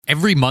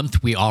Every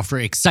month, we offer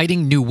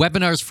exciting new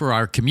webinars for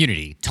our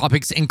community.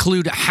 Topics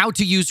include how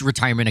to use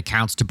retirement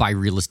accounts to buy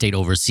real estate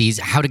overseas,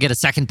 how to get a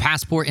second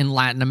passport in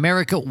Latin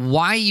America,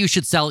 why you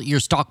should sell your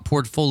stock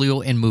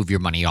portfolio and move your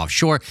money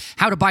offshore,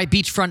 how to buy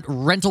beachfront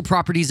rental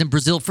properties in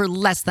Brazil for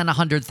less than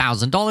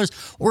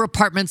 $100,000, or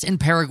apartments in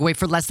Paraguay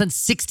for less than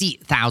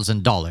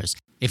 $60,000.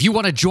 If you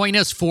want to join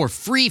us for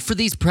free for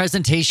these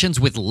presentations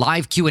with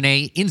live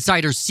Q&A,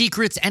 insider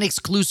secrets, and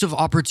exclusive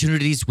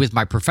opportunities with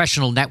my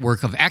professional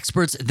network of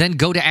experts, then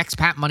go to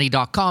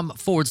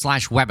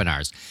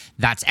expatmoney.com/webinars.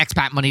 That's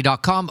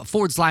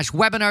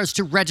expatmoney.com/webinars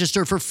to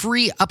register for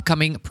free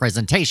upcoming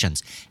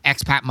presentations.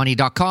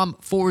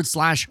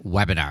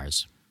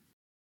 expatmoney.com/webinars.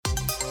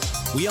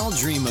 We all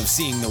dream of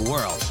seeing the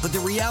world, but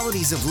the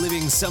realities of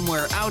living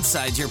somewhere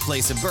outside your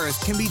place of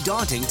birth can be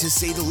daunting to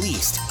say the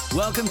least.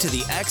 Welcome to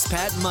the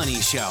Expat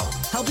Money Show,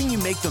 helping you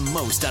make the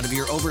most out of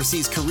your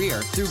overseas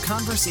career through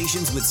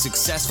conversations with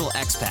successful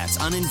expats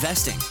on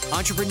investing,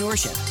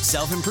 entrepreneurship,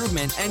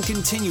 self-improvement, and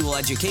continual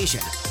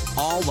education,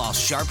 all while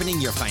sharpening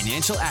your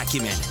financial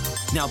acumen.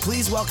 Now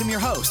please welcome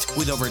your host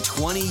with over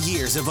 20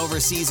 years of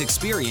overseas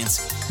experience,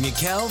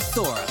 Mikkel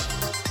Thorpe.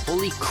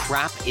 Holy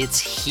crap,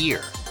 it's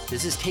here.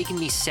 This has taken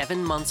me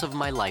 7 months of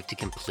my life to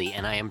complete,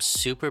 and I am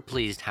super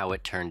pleased how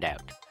it turned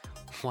out.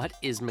 What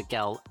is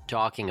Mikkel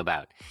talking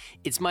about?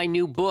 It's my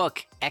new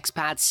book,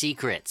 Expat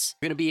Secrets.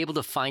 You're going to be able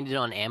to find it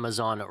on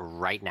Amazon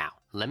right now.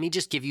 Let me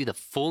just give you the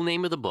full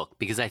name of the book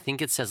because I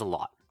think it says a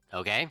lot,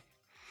 okay?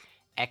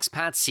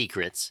 Expat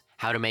Secrets,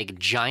 How to Make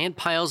Giant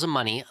Piles of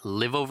Money,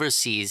 Live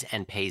Overseas,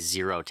 and Pay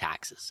Zero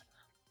Taxes.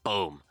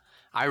 Boom.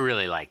 I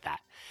really like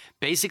that.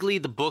 Basically,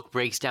 the book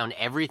breaks down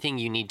everything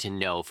you need to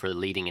know for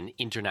leading an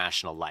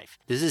international life.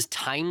 This is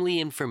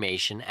timely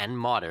information and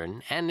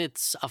modern, and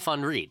it's a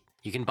fun read.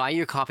 You can buy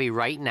your copy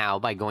right now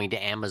by going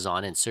to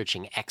Amazon and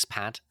searching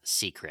Expat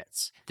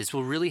Secrets. This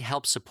will really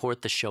help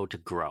support the show to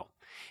grow.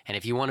 And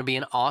if you want to be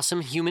an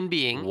awesome human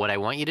being, what I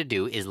want you to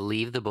do is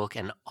leave the book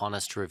an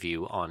honest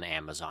review on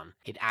Amazon.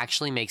 It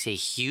actually makes a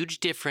huge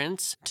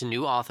difference to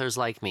new authors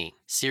like me.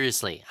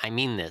 Seriously, I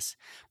mean this.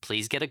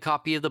 Please get a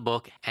copy of the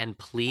book and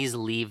please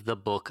leave the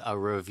book a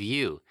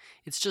review.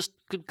 It's just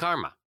good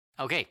karma.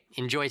 Okay,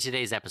 enjoy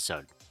today's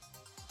episode.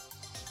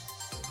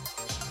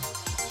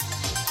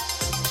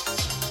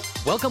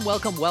 Welcome.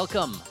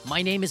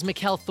 My name is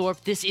Mikkel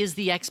Thorpe. This is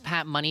the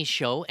Expat Money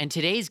Show, and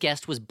today's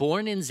guest was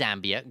born in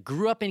Zambia,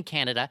 grew up in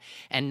Canada,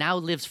 and now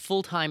lives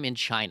full-time in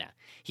China.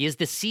 He is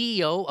the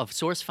CEO of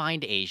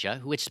SourceFind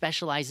Asia, which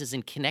specializes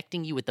in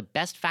connecting you with the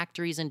best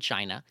factories in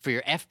China for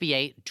your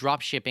FBA,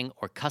 dropshipping,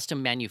 or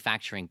custom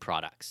manufacturing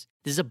products.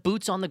 This is a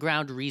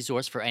boots-on-the-ground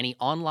resource for any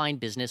online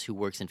business who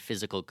works in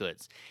physical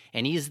goods.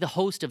 And he is the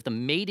host of the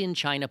Made in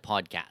China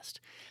podcast.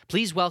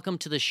 Please welcome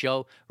to the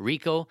show,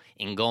 Rico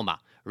Ngoma.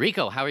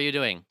 Rico, how are you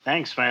doing?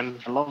 Thanks, man.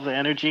 I love the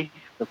energy.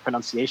 The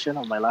pronunciation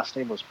of my last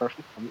name was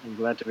perfect. I'm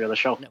glad to be on the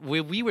show.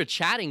 We were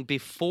chatting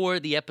before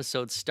the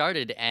episode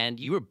started, and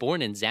you were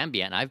born in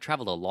Zambia, and I've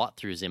traveled a lot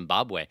through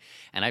Zimbabwe,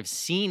 and I've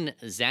seen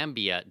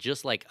Zambia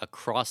just like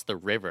across the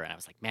river, and I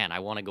was like, man,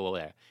 I want to go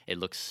there. It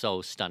looks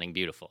so stunning,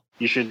 beautiful.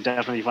 You should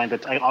definitely find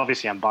it.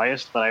 Obviously, I'm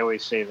biased, but I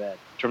always say that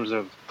in terms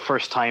of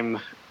first-time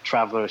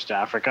travelers to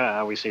Africa, I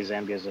always say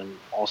Zambia is an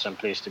awesome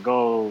place to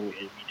go.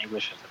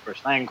 English is the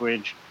first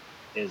language.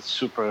 It's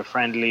super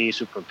friendly,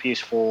 super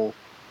peaceful.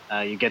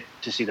 You get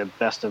to see the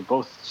best of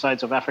both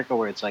sides of Africa,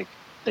 where it's like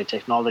the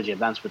technology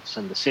advancements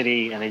in the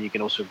city, and then you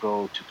can also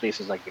go to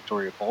places like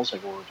Victoria Falls,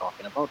 like what we're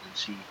talking about, and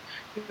see,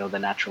 the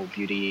natural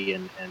beauty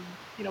and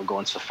go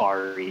on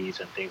safaris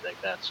and things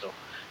like that. So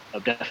I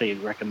would definitely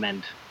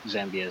recommend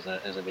Zambia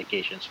as a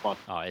vacation spot.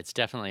 Oh, it's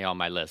definitely on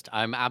my list.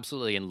 I'm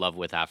absolutely in love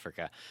with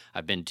Africa.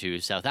 I've been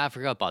to South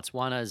Africa,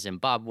 Botswana,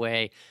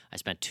 Zimbabwe. I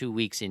spent 2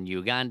 weeks in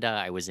Uganda.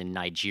 I was in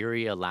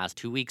Nigeria last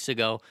 2 weeks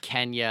ago.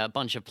 Kenya, a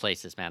bunch of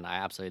places, man. I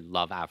absolutely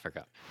love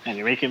Africa. And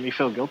you're making me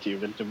feel guilty.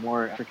 You've been to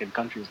more African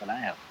countries than I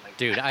have.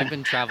 Dude, I've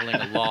been traveling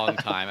a long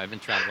time.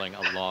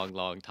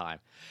 long time.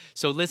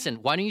 So listen,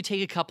 why don't you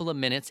take a couple of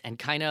minutes and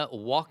kind of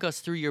walk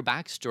us through your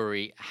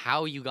backstory,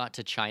 how you got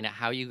to China,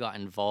 how you got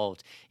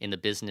involved in the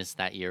business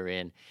that you're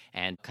in,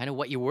 and kind of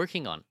what you're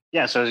working on.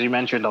 Yeah, so as you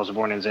mentioned, I was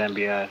born in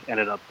Zambia,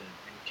 ended up in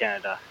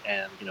Canada,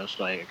 and,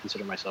 so I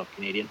consider myself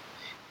Canadian.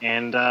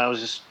 And I was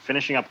just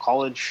finishing up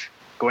college,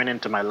 going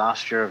into my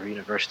last year of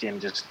university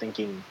and just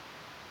thinking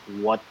I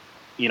want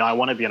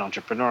to be an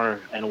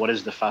entrepreneur, and what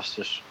is the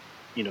fastest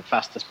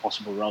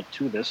possible route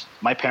to this.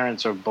 My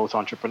parents are both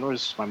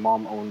entrepreneurs. My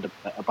mom owned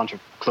a bunch of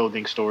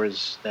clothing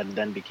stores that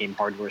then became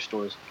hardware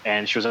stores.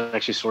 And she was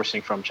actually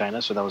sourcing from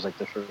China. So that was like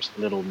the first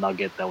little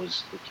nugget that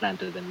was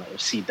planted and a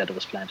seed that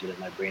was planted in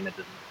my brain at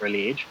an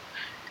early age.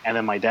 And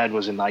then my dad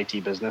was in the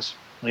IT business.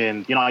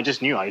 And, I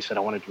just knew, I said I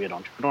wanted to be an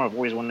entrepreneur. I've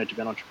always wanted to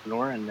be an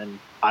entrepreneur. And then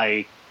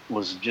I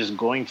was just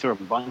going through a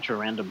bunch of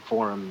random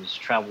forums,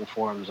 travel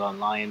forums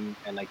online,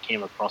 and I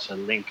came across a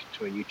link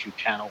to a YouTube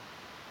channel.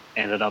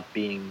 Ended up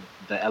being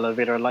The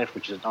Elevator Life,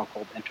 which is now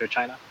called Enter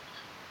China.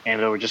 And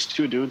there were just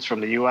two dudes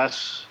from the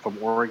US,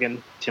 from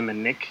Oregon, Tim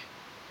and Nick.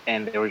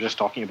 And they were just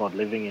talking about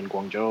living in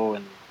Guangzhou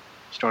and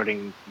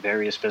starting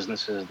various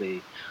businesses.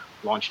 They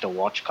launched a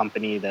watch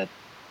company that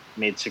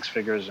made six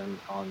figures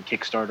on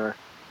Kickstarter.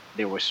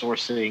 They were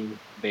sourcing.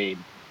 They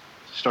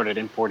started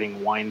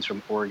importing wines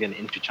from Oregon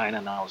into China,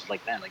 and I was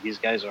like, man, like these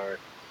guys are,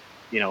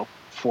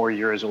 4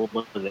 years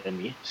older than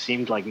me.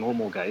 Seemed like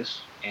normal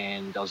guys,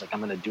 and I was like,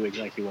 I'm gonna do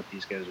exactly what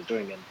these guys are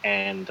doing.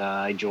 And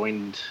I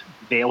joined.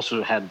 They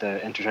also had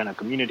the Enter China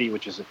community,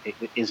 which is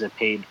a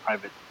paid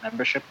private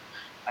membership.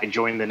 I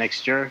joined the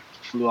next year,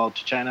 flew out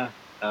to China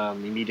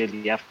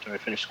immediately after I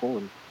finished school,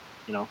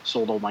 and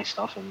sold all my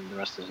stuff, and the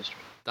rest is history.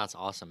 That's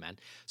awesome, man.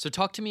 So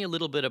talk to me a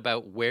little bit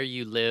about where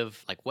you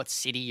live, like what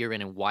city you're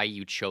in and why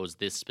you chose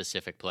this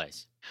specific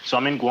place. So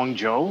I'm in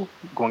Guangzhou,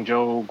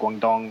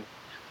 Guangdong,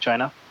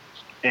 China.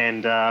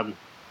 And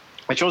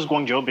I chose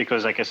Guangzhou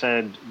because, like I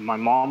said, my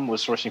mom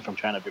was sourcing from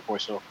China before.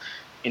 So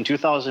in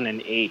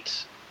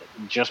 2008,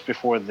 just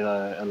before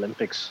the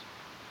Olympics,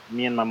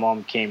 me and my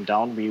mom came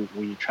down.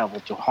 We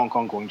traveled to Hong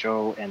Kong,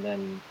 Guangzhou, and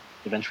then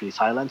eventually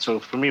Thailand. So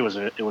for me,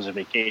 it was a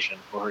vacation.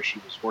 For her, she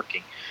was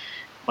working.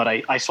 But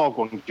I saw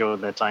Guangzhou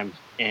at that time,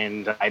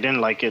 and I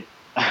didn't like it.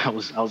 I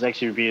was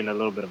actually being a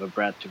little bit of a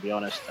brat, to be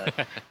honest.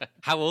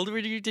 How old were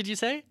you, did you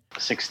say?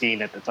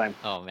 16 at the time.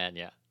 Oh, man,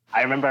 yeah.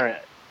 I remember,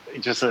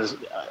 just as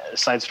a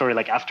side story,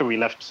 like after we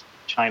left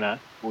China,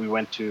 we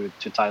went to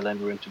Thailand,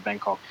 we went to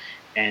Bangkok,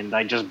 and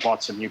I just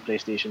bought some new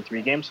PlayStation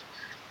 3 games.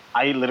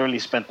 I literally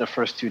spent the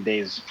first 2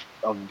 days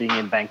of being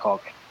in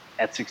Bangkok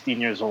at 16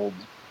 years old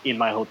in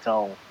my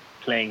hotel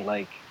playing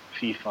like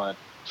FIFA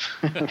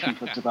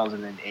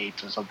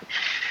 2008 or something.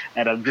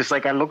 And I'm just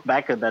like, I look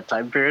back at that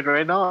time period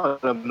right now,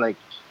 and I'm like,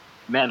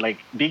 man, like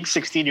being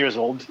 16 years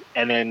old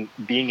and then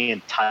being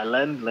in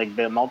Thailand, like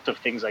the amount of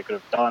things I could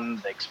have done,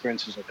 the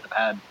experiences I could have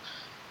had.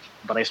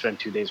 But I spent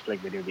 2 days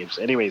playing video games.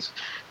 Anyways,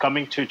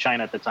 coming to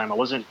China at the time, I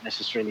wasn't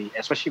necessarily,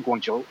 especially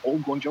Guangzhou.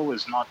 Old Guangzhou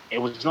was not I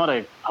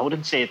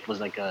wouldn't say it was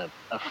like a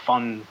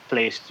fun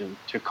place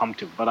to come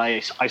to. But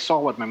I saw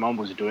what my mom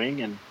was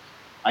doing, and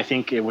I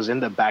think it was in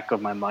the back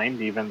of my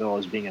mind, even though I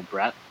was being a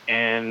brat.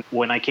 And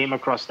when I came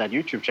across that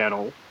YouTube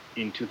channel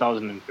in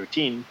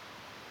 2013,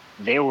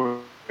 they were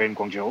in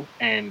Guangzhou,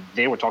 and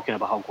they were talking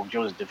about how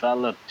Guangzhou is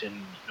developed, and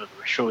they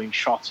were showing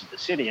shots of the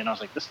city. And I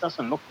was like, this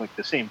doesn't look like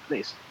the same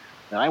place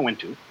that I went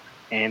to.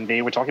 And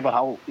they were talking about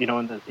how,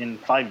 in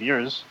 5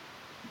 years,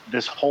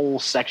 this whole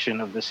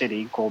section of the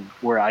city called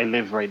where I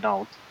live right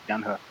now,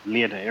 Tianhe,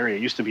 Liede area,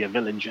 used to be a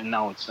village, and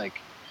now it's like,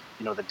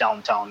 the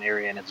downtown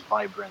area, and it's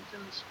vibrant,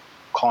 and there's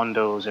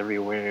condos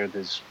everywhere.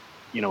 There's,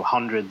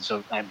 hundreds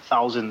of and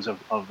thousands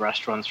of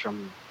restaurants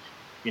from,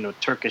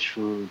 Turkish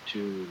food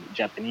to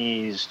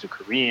Japanese to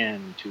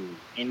Korean to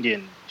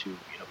Indian to,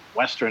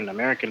 Western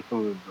American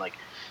food. Like,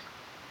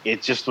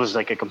 it just was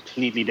like a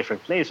completely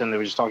different place, and they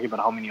were just talking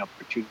about how many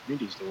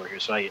opportunities there were here.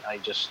 So I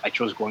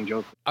chose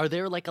Guangzhou. Are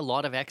there like a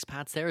lot of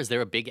expats there? Is there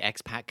a big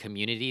expat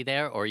community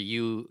there, or are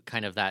you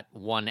kind of that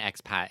one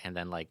expat and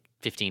then like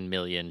 15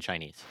 million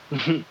Chinese?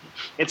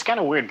 It's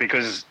kind of weird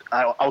because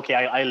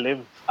I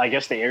live. I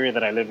guess the area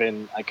that I live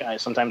in,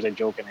 sometimes I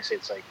joke and I say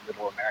it's like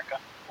Little America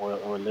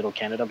or Little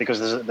Canada, because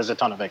there's a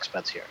ton of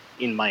expats here.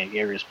 In my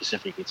area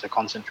specifically, it's a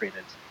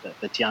concentrated.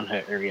 The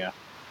Tianhe area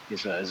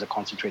is a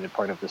concentrated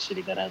part of the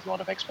city that has a lot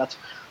of expats.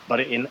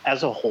 But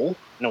as a whole,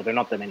 no, there are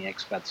not that many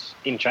expats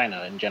in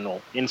China in general.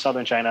 In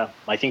southern China,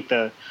 I think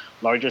the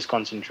largest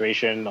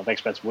concentration of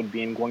expats would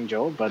be in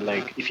Guangzhou. But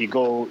like if you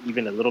go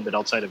even a little bit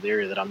outside of the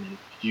area that I'm in,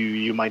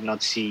 you might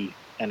not see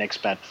an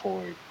expat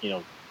for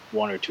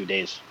 1 or 2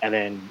 days. And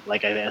then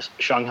like I guess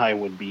Shanghai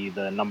would be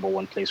the number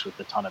one place with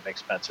a ton of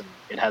expats, and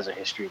it has a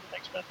history with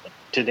expats. But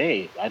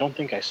today, I don't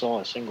think I saw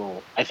a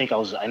single.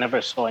 I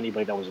never saw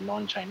anybody that was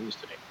non-Chinese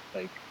today.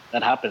 Like,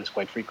 that happens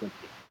quite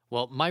frequently.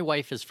 Well, my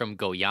wife is from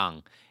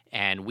Goyang,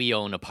 and we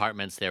own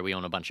apartments there. We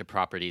own a bunch of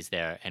properties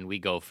there, and we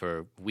go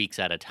for weeks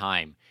at a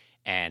time.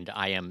 And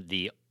I am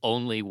the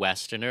only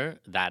Westerner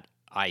that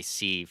I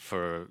see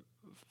for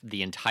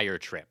the entire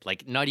trip.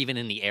 Like, not even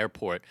in the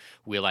airport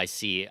will I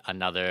see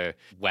another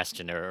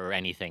Westerner or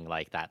anything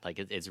like that. Like,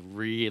 it's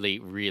really,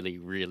 really,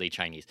 really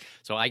Chinese.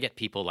 So I get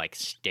people like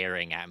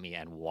staring at me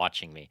and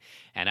watching me.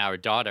 And our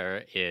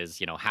daughter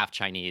is, half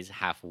Chinese,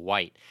 half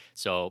white.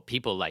 So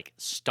people like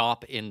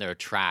stop in their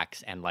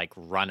tracks and like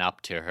run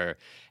up to her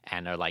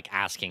and are like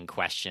asking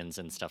questions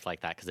and stuff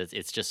like that, because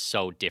it's just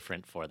so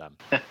different for them.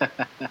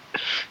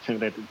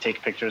 They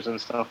take pictures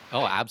and stuff.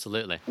 Oh,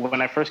 absolutely.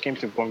 When I first came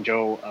to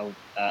Guangzhou,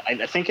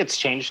 I think it's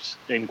changed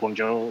in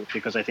Guangzhou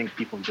because I think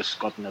people have just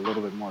gotten a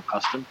little bit more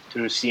accustomed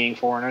to seeing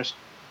foreigners.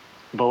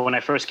 But when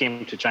I first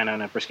came to China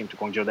and I first came to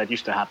Guangzhou, that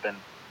used to happen.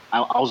 I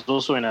was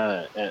also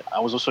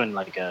in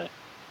like a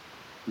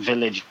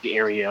village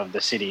area of the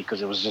city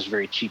because it was just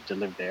very cheap to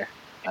live there.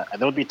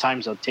 There would be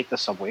times I'd take the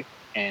subway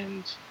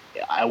and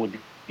I would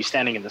be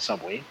standing in the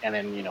subway, and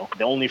then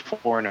the only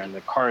foreigner in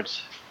the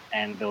cart,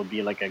 and there'll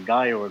be like a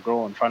guy or a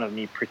girl in front of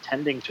me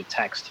pretending to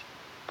text,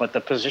 but the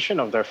position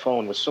of their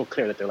phone was so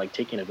clear that they're like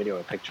taking a video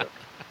or a picture.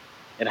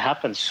 It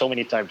happened so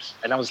many times,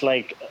 and I was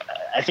like,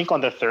 I think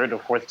on the third or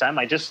fourth time,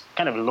 I just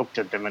kind of looked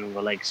at them and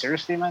were like,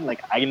 seriously, man,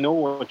 like I know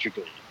what you're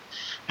doing.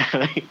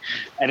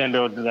 And then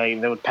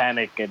they would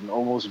panic and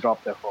almost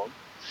drop their phone.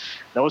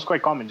 That was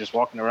quite common, just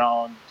walking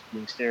around,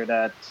 being stared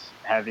at,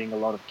 having a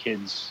lot of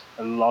kids,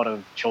 a lot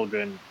of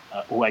children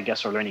who I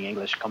guess are learning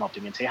English come up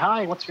to me and say,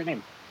 "Hi, what's your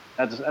name?"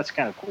 That's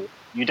kind of cool.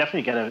 You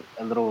definitely get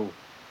a little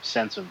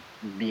sense of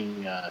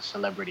being a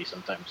celebrity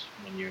sometimes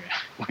when you're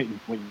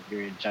when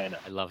you're in China.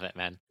 I love it,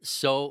 man.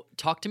 So,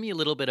 talk to me a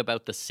little bit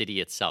about the city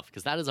itself,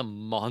 because that is a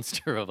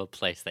monster of a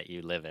place that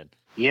you live in.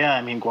 Yeah,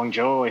 I mean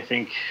Guangzhou, I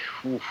think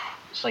oof,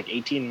 it's like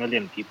 18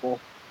 million people.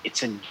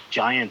 It's a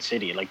giant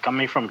city. Like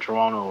coming from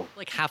Toronto.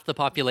 Like half the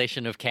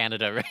population of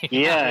Canada right now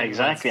Yeah, in one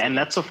exactly. And city.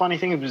 that's the funny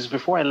thing is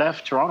before I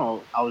left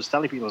Toronto, I was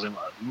telling people, I was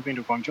like, moving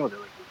to Guangzhou. They're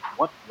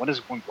like, what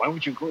is going? Why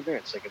would you go there?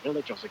 It's like a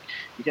village. I was like,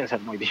 you guys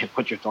have no idea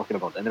what you're talking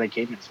about. And then I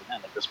came in and said,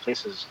 man, like this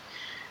place is,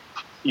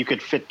 you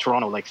could fit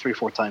Toronto like 3 or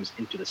 4 times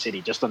into the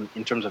city, just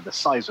in terms of the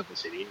size of the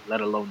city,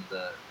 let alone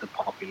the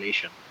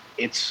population.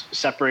 It's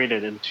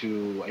separated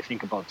into, I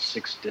think, about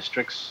 6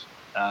 districts.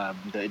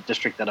 The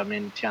district that I'm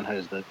in,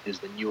 Tianhe, is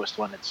the newest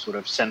one. It's sort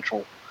of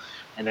central,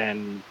 and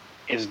then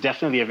it's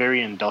definitely a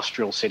very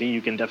industrial city.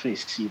 You can definitely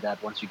see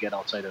that once you get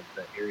outside of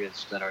the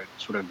areas that are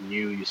sort of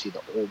new. You see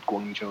the old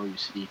Guangzhou. You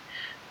see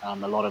a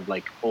lot of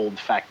like old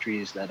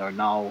factories that are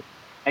now,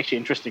 actually,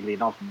 interestingly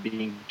enough,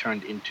 being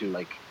turned into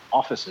like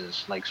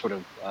offices, like sort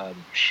of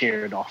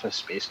shared office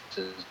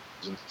spaces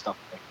and stuff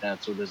like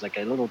that. So there's like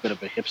a little bit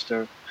of a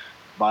hipster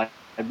vibe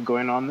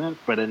going on there.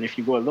 But then if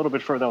you go a little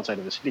bit further outside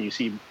of the city, you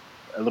see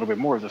a little bit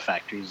more of the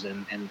factories,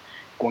 and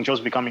Guangzhou is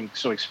becoming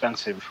so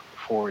expensive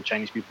for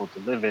Chinese people to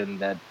live in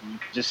that you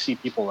can just see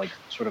people like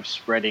sort of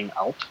spreading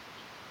out,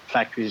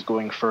 factories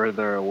going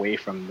further away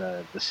from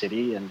the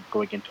city and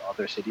going into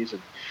other cities.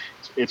 And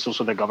it's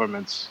also the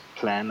government's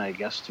plan, I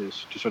guess, to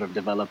sort of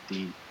develop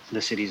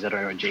the cities that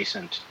are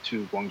adjacent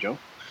to Guangzhou.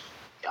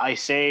 I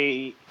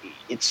say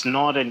it's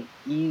not an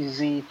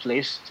easy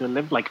place to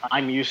live. Like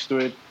I'm used to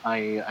it.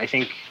 I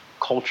think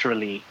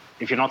culturally,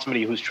 if you're not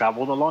somebody who's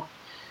traveled a lot,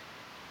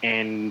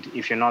 and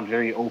if you're not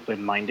very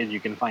open-minded, you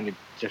can find it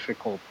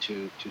difficult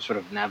to sort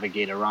of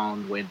navigate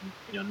around when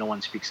no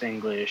one speaks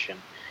English and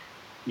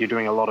you're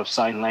doing a lot of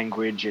sign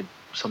language. And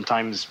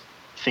sometimes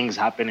things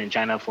happen in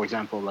China, for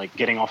example, like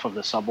getting off of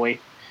the subway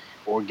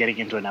or getting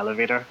into an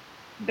elevator.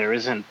 There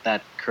isn't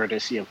that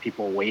courtesy of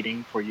people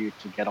waiting for you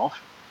to get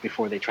off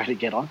before they try to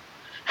get on.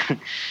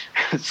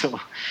 so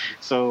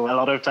a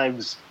lot of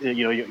times,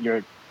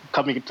 you're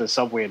coming into the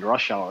subway in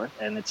rush hour,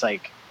 and it's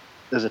like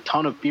there's a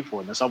ton of people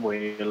in the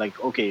subway. You're like,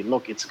 okay,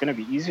 look, it's going to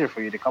be easier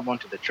for you to come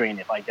onto the train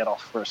if I get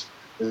off first.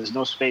 There's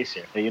no space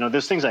here.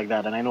 There's things like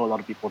that. And I know a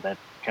lot of people that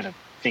kind of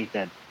think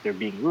that they're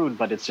being rude,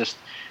 but it's just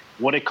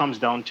what it comes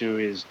down to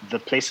is the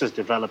place has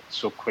developed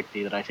so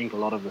quickly that I think a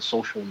lot of the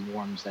social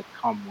norms that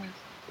come with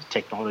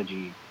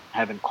technology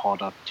haven't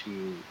caught up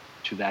to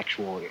the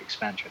actual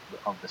expansion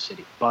of the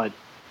city. But,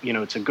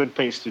 it's a good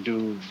place to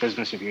do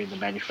business if you're in the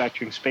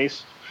manufacturing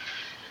space.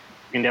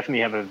 You can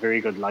definitely have a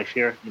very good life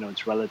here.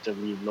 It's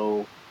relatively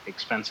low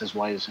expenses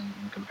wise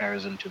in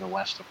comparison to the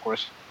West, of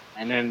course.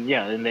 And then,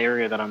 yeah, in the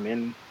area that I'm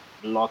in,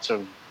 lots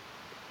of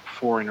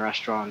foreign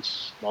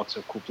restaurants, lots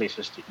of cool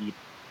places to eat,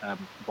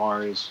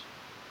 bars,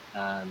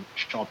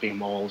 shopping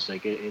malls.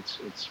 Like it's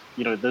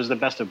there's the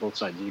best of both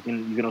sides. You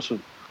can also,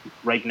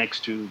 right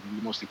next to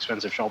the most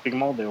expensive shopping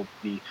mall, there'll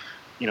be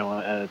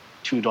a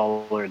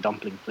 $2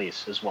 dumpling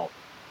place as well.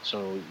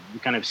 So you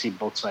kind of see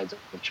both sides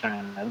of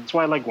China. And that's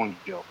why I like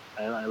Guangzhou.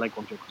 I like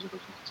Guangzhou because of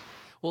those reasons.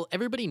 Well,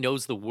 everybody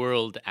knows the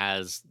world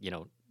as,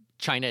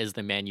 China is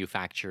the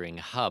manufacturing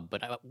hub.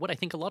 But what I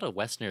think a lot of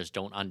Westerners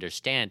don't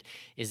understand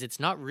is it's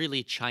not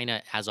really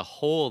China as a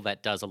whole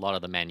that does a lot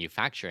of the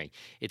manufacturing.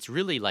 It's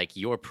really like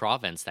your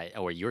province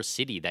or your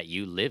city that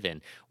you live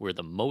in where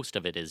the most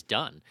of it is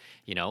done,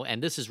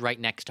 and this is right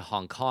next to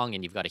Hong Kong,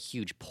 and you've got a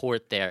huge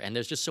port there. And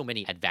there's just so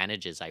many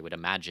advantages, I would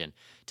imagine,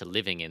 to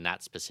living in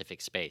that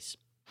specific space.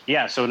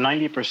 Yeah, so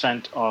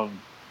 90% of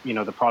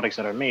the products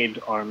that are made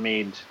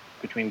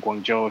between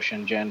Guangzhou,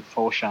 Shenzhen,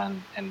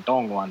 Foshan, and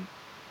Dongguan,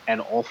 and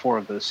all 4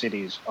 of those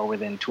cities are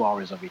within 2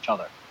 hours of each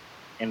other.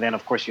 And then,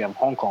 of course, you have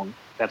Hong Kong.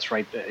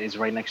 Is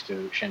right next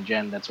to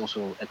Shenzhen. That's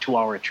also a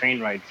 2-hour train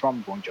ride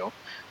from Guangzhou.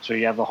 So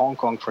you have the Hong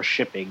Kong for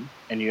shipping,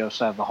 and you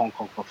also have the Hong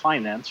Kong for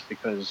finance,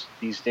 because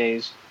these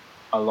days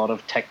a lot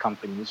of tech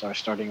companies are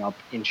starting up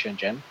in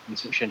Shenzhen, and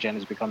Shenzhen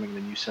is becoming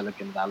the new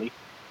Silicon Valley.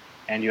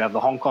 And you have the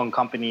Hong Kong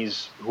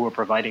companies who are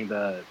providing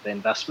the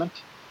investment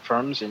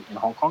firms in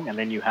Hong Kong, and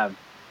then you have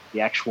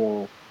the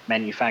actual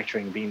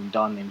manufacturing being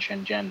done in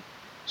Shenzhen.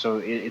 So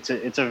it's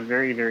a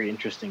very, very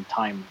interesting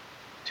time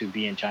to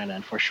be in China.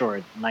 And for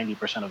sure,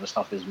 90% of the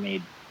stuff is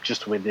made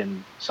just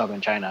within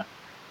southern China.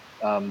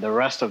 The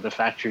rest of the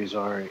factories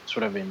are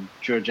sort of in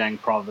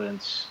Zhejiang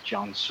province,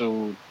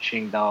 Jiangsu,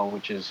 Qingdao,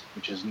 which is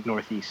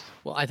northeast.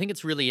 Well, I think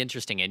it's really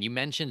interesting. And you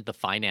mentioned the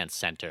finance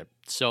center.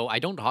 So I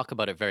don't talk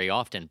about it very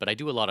often, but I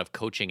do a lot of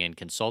coaching and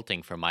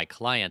consulting for my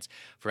clients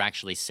for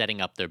actually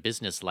setting up their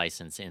business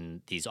license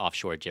in these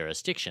offshore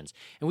jurisdictions.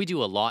 And we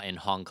do a lot in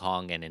Hong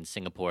Kong and in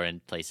Singapore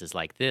and places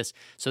like this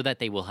so that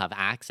they will have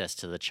access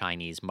to the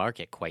Chinese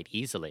market quite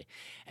easily.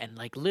 And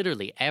like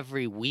literally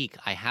every week,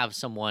 I have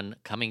someone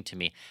coming to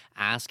me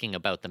asking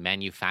about the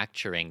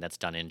manufacturing that's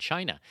done in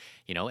China,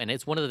 and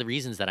it's one of the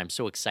reasons that I'm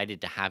so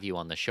excited to have you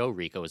on the show,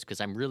 Rico, is because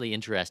I'm really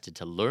interested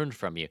to learn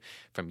from you,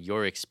 from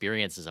your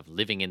experiences of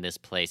living in this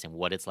place and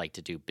what it's like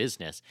to do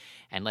business.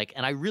 And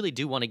I really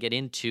do want to get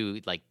into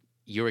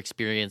your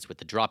experience with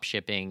the drop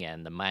shipping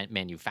and the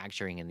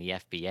manufacturing and the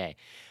FBA.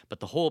 But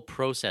the whole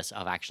process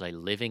of actually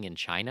living in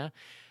China,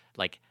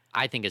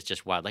 I think it's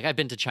just wild. I've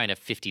been to China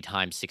 50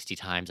 times, 60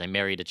 times. I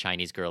married a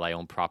Chinese girl. I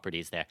own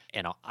properties there.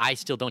 And I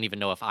still don't even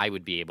know if I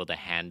would be able to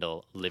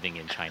handle living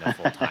in China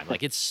full time.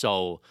 It's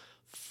so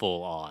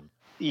full on.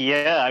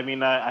 Yeah, I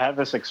mean, I have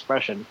this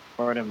expression,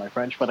 pardon my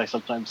French, but I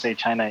sometimes say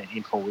China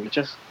ain't for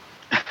witches.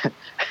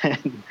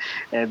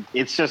 and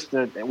it's just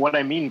what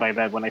I mean by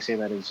that when I say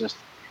that is just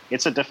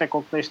it's a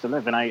difficult place to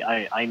live. And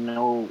I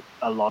know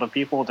a lot of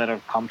people that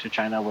have come to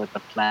China with the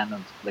plan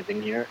of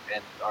living here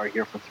and are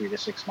here for 3 to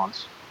 6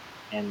 months.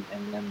 And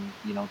then,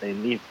 they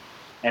leave.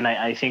 And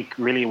I think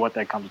really what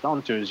that comes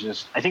down to is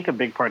just, I think a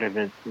big part of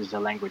it is the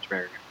language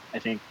barrier. I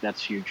think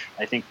that's huge.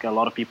 I think a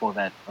lot of people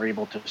that are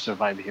able to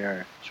survive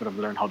here sort of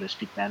learn how to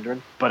speak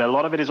Mandarin. But a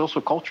lot of it is also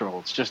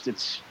cultural.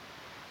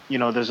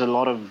 There's a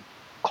lot of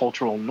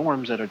cultural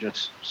norms that are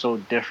just so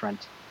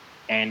different.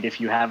 And if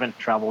you haven't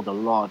traveled a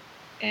lot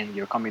and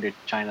you're coming to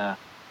China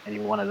and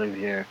you want to live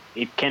here,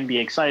 it can be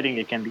exciting.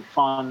 It can be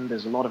fun.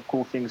 There's a lot of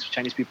cool things.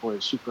 Chinese people are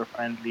super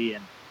friendly,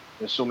 and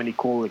there's so many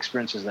cool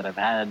experiences that I've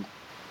had.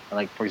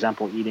 Like, for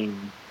example,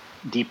 eating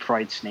deep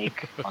fried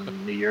snake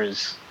on New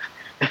Year's,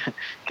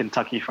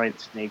 Kentucky fried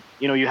snake.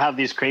 You have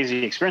these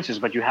crazy experiences,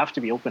 but you have to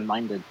be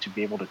open-minded to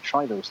be able to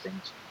try those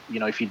things.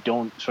 If you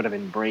don't sort of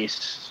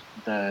embrace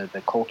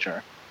the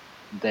culture,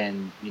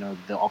 then,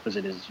 the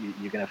opposite is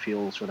you're going to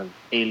feel sort of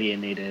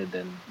alienated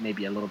and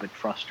maybe a little bit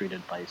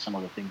frustrated by some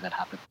of the things that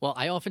happen. Well,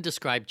 I often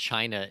describe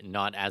China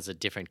not as a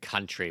different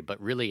country, but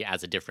really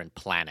as a different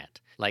planet.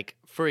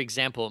 For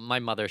example, my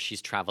mother,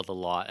 she's traveled a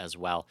lot as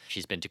well.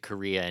 She's been to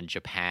Korea and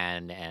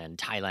Japan and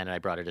Thailand, and I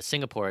brought her to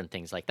Singapore and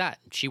things like that.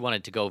 She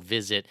wanted to go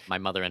visit my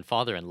mother and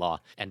father-in-law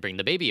and bring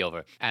the baby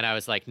over. And I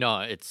was like,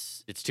 no,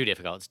 it's too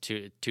difficult. It's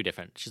too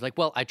different. She's like,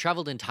 well, I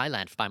traveled in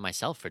Thailand by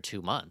myself for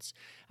 2 months.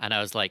 And I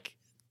was like,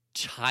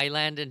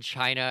 Thailand and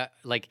China,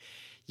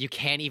 you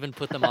can't even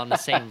put them on the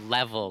same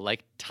level.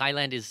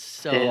 Thailand is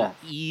so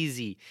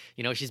easy.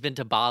 She's been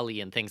to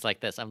Bali and things like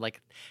this. I'm like,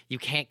 you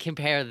can't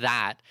compare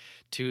that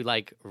to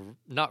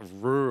not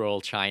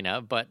rural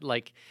China, but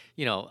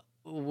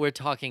we're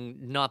talking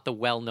not the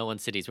well-known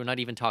cities. We're not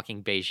even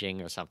talking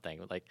Beijing or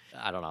something.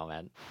 I don't know,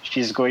 man.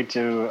 She's going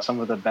to some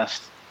of the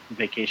best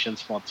vacation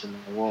spots in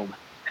the world.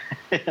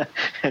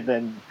 And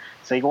then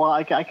saying, well,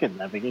 I could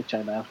navigate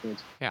China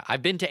afterwards. Yeah,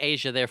 I've been to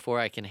Asia, therefore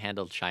I can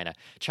handle China.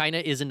 China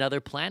is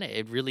another planet.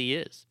 It really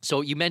is.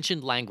 So you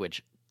mentioned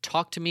language.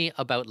 Talk to me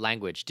about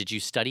language. Did you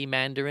study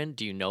Mandarin?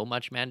 Do you know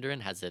much Mandarin?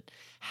 Has it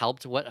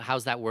helped?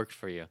 How's that worked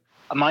for you?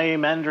 My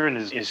Mandarin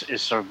is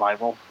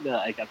survival.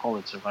 I call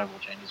it survival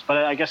Chinese.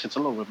 But I guess it's a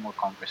little bit more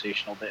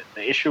conversational.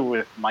 The issue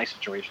with my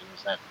situation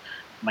is that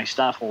my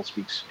staff all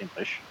speaks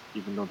English,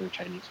 even though they're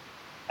Chinese.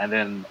 And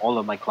then all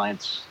of my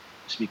clients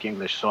speak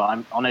English. So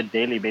I'm on a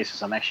daily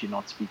basis, I'm actually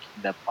not speaking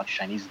that much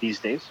Chinese these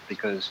days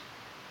because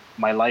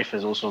my life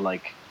is also I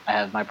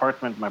have my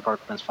apartment. My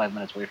apartment's 5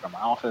 minutes away from my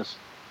office.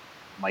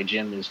 My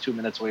gym is 2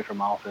 minutes away from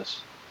my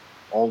office.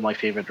 All my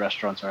favorite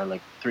restaurants are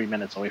 3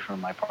 minutes away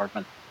from my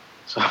apartment.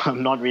 So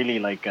I'm not really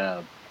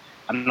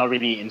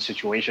in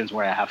situations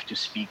where I have to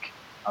speak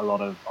a lot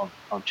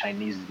of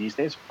Chinese these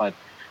days. But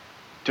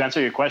to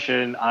answer your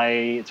question,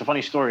 it's a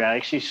funny story. I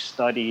actually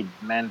studied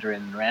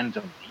Mandarin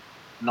randomly,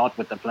 not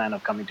with the plan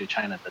of coming to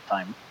China at the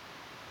time.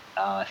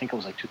 I think it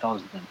was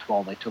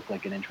 2012. I took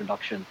an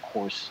introduction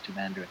course to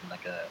Mandarin,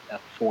 a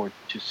 4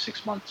 to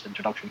 6 months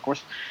introduction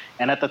course.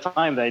 And at the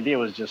time, the idea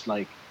was just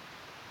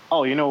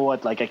oh, you know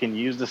what? I can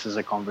use this as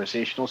a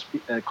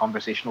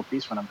conversational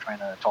piece when I'm trying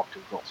to talk to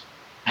girls.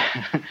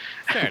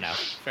 Fair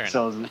enough.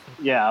 So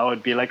yeah, I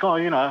would be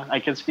oh, I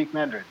can speak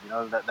Mandarin.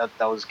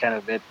 That was kind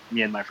of it.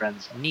 Me and my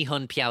friends.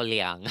 Nihon piao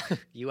liang.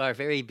 You are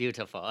very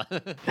beautiful.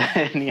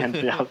 Nihon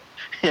piao.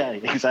 Yeah,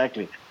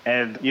 exactly.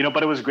 And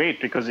but it was great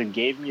because it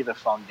gave me the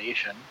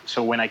foundation.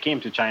 So when I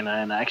came to China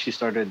and I actually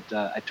started,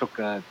 I took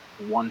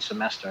 1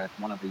 semester at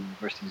one of the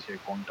universities here,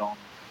 Guangdong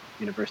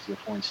University of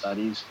Foreign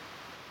Studies.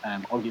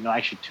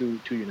 Actually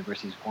two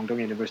universities, Guangdong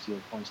University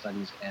of Foreign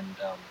Studies and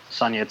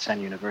Sun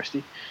Yat-sen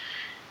University.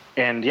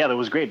 And yeah, that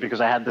was great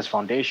because I had this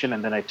foundation,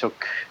 and then I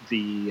took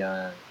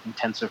the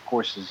intensive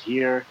courses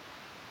here,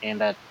 and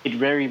that it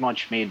very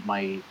much made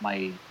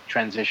my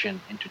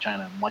transition into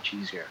China much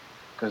easier.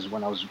 Because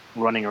when I was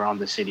running around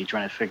the city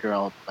trying to figure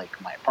out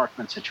my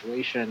apartment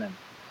situation and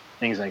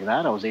things like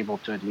that, I was able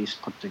to at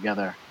least put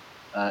together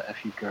a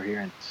few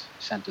coherent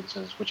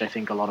sentences, which I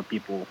think a lot of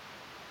people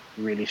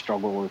really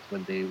struggle with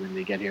when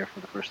they get here for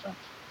the first time.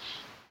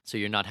 So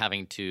you're not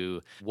having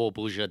to 我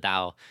不知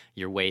道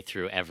your way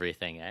through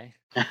everything, eh?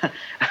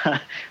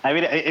 I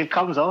mean, it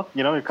comes out,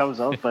 it comes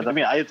out. But I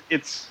mean,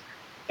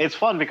 it's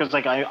fun because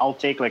like I'll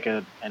take like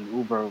an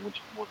Uber,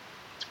 which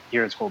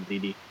here it's called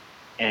Didi,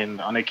 and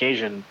on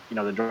occasion,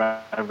 the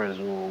drivers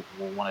will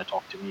want to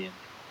talk to me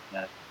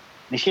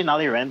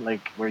and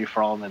like where you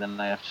from, and then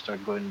I have to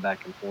start going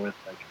back and forth.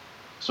 Like,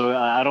 so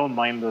I don't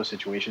mind those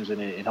situations,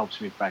 and it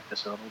helps me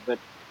practice a little bit.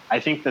 I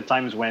think the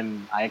times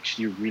when I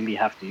actually really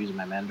have to use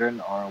my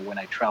Mandarin are when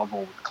I travel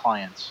with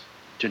clients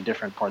to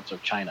different parts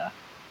of China,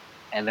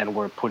 and then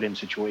we're put in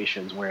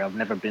situations where I've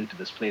never been to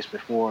this place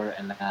before,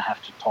 and then I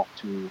have to talk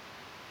to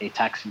a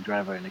taxi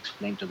driver and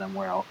explain to them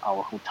where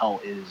our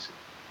hotel is.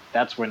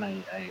 That's when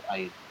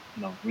I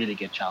really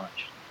get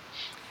challenged.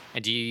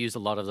 And do you use a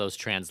lot of those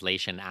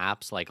translation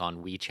apps like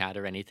on WeChat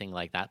or anything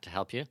like that to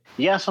help you?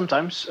 Yeah,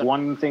 sometimes.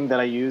 One thing that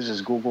I use is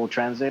Google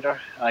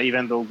Translator.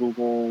 Even though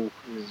Google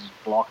is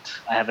blocked,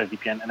 I have a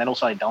VPN, and then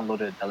also I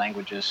downloaded the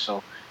languages.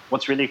 So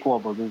what's really cool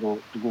about the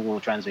Google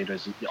Translator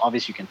is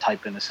obviously you can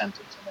type in a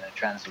sentence and then it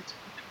translates it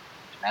into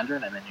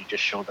Mandarin, and then you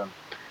just show them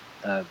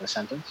the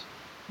sentence.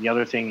 The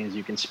other thing is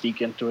you can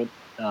speak into it.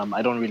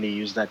 I don't really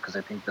use that because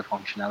I think the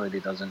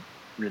functionality doesn't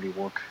really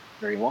work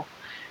very well.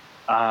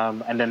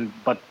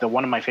 But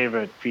one of my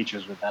favorite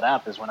features with that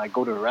app is when I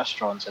go to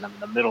restaurants and I'm in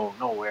the middle of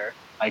nowhere,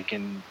 I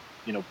can,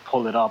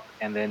 pull it up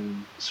and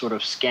then sort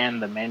of scan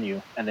the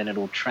menu, and then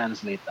it'll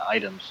translate the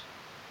items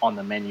on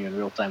the menu in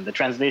real time. The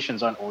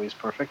translations aren't always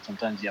perfect.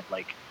 Sometimes you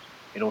have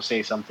it'll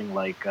say something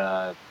like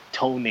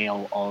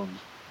toenail of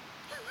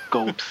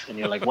goat, and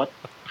you're like, what?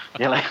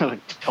 You're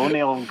like,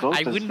 toenail of goat?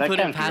 I wouldn't put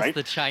it past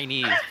the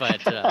Chinese,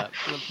 but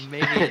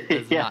maybe it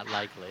is not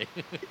likely.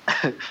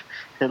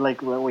 They're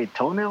like, well, wait,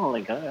 toenail?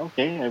 Like,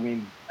 okay, I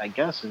mean, I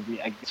guess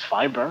it's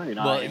fiber,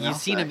 Well, you've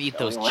seen them eat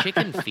those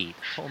chicken feet.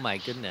 Oh my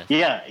goodness.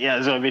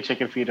 Yeah, so I mean,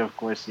 chicken feet, of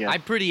course, yeah.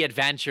 I'm pretty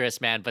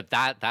adventurous, man, but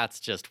that's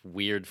just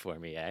weird for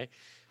me, eh?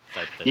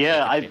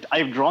 Yeah,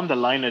 I've drawn the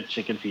line at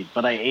chicken feet,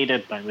 but I ate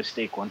it by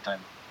mistake one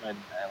time. And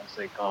I was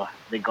like, oh,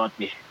 they got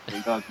me.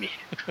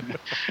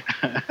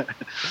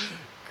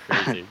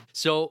 Crazy.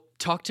 So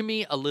talk to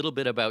me a little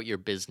bit about your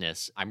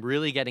business. I'm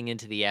really getting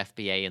into the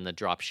FBA and the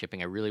drop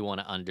shipping. I really want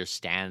to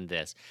understand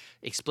this.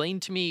 Explain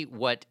to me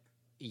what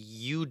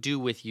you do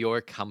with your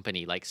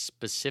company, like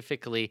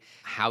specifically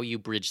how you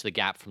bridge the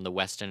gap from the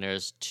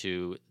Westerners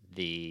to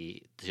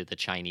the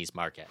Chinese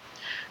market.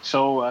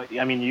 So,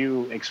 I mean,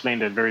 you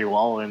explained it very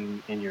well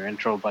in your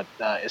intro, but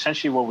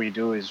essentially what we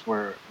do is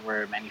we're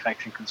a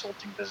manufacturing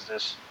consulting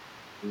business.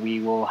 We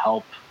will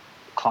help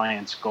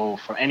clients go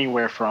for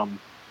anywhere from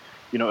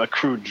a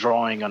crude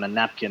drawing on a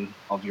napkin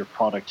of your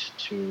product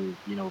to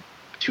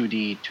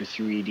 2D to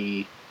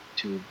 3D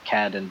to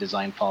CAD and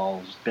design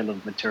files, bill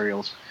of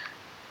materials,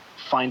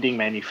 finding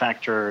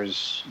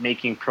manufacturers,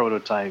 making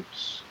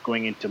prototypes,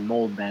 going into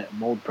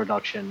mold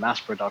production, mass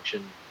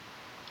production,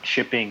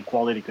 shipping,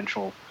 quality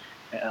control,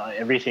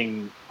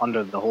 everything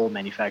under the whole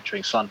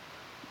manufacturing sun.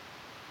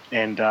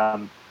 And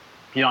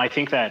I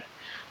think that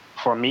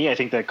for me, I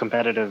think the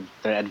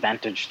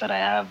advantage that I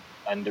have,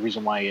 and the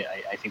reason why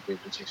I think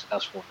we've been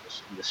successful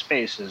in this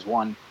space is,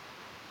 one,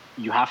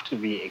 you have to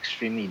be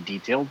extremely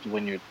detailed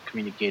when you're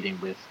communicating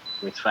with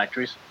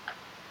factories.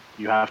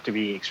 You have to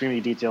be extremely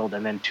detailed.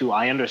 And then two,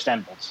 I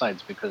understand both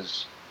sides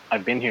because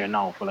I've been here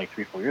now for like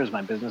 3-4 years.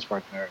 My business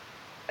partner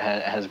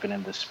has been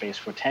in this space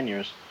for 10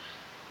 years.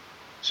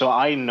 So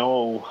I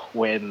know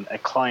when a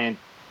client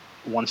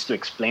wants to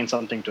explain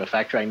something to a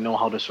factory, I know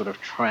how to sort of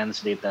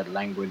translate that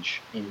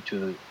language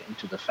into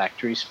the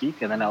factory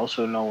speak. And then I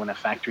also know when a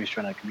factory is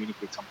trying to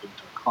communicate something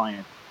to a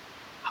client,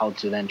 how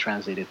to then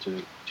translate it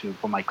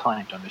for my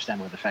client to understand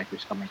where the factory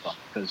is coming from.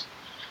 Because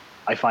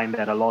I find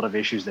that a lot of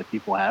issues that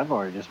people have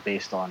are just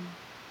based on,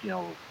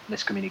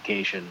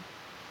 miscommunication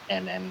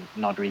and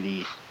not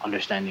really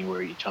understanding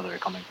where each other are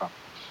coming from.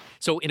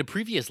 So in a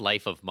previous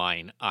life of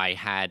mine, I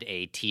had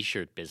a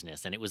t-shirt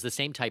business, and it was the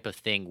same type of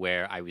thing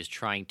where I was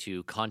trying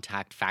to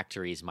contact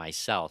factories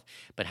myself,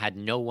 but had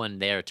no one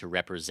there to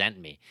represent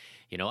me.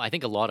 I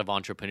think a lot of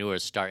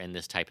entrepreneurs start in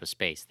this type of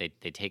space.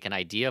 They take an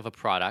idea of a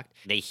product,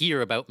 they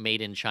hear about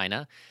made in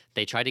China,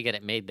 they try to get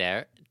it made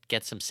there,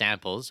 get some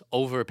samples,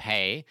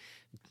 overpay,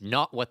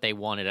 not what they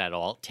wanted at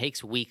all,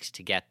 takes weeks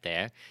to get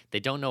there, they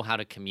don't know how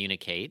to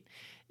communicate.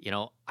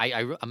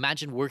 I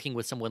imagine working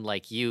with someone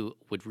like you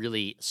would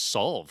really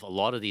solve a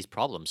lot of these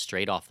problems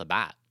straight off the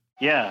bat.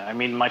 Yeah, I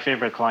mean, my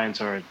favorite clients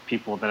are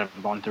people that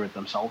have gone through it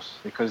themselves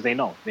because they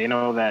know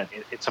that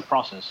it's a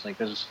process. Like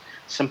there's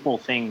simple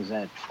things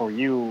that for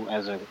you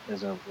as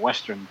a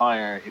Western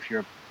buyer, if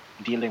you're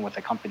dealing with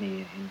a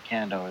company in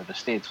Canada or the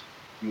States,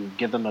 you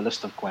give them a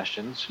list of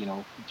questions.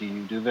 Do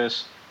you do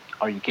this?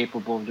 Are you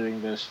capable of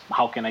doing this?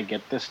 How can I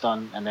get this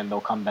done? And then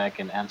they'll come back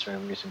and answer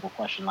every single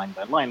question line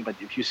by line. But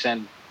if you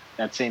send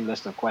that same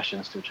list of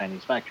questions to a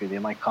Chinese factory, they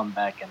might come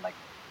back and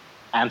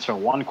answer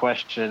one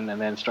question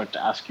and then start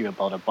to ask you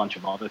about a bunch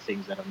of other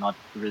things that are not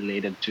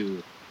related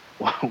to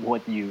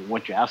what you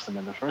asked them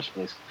in the first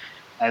place.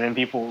 And then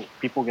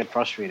people get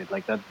frustrated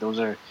like that. Those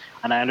are,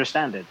 and I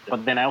understand it.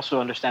 But then I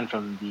also understand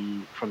from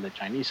the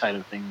Chinese side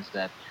of things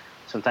that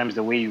sometimes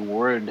the way you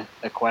word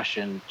a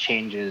question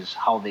changes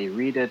how they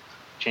read it,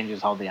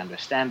 changes how they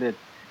understand it.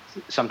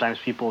 Sometimes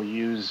people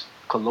use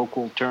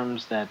colloquial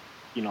terms that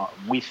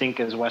we think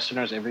as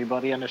Westerners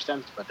everybody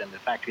understands, but then the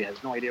factory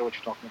has no idea what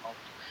you're talking about.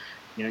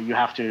 You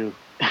have to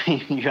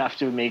you have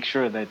to make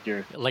sure that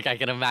you're Like I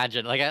can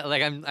imagine,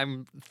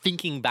 I'm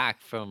thinking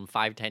back from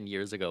 5-10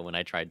 years ago when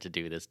I tried to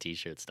do this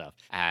T-shirt stuff,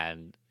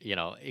 and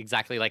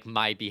exactly like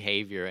my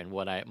behavior and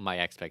what my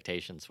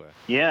expectations were.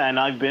 Yeah, and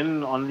I've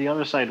been on the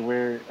other side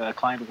where a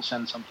client will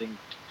send something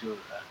to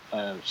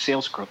a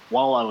sales crew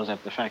while I was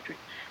at the factory,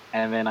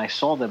 and then I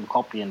saw them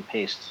copy and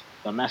paste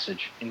the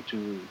message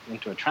into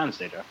a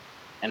translator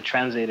and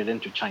translate it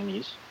into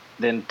Chinese,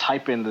 then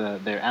type in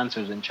their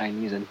answers in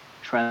Chinese and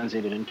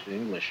translate it into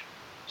English.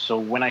 So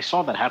when I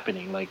saw that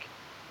happening, like,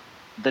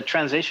 the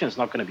translation is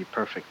not going to be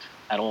perfect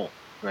at all,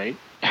 right?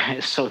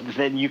 So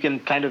then you can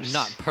kind of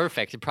not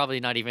perfect. Probably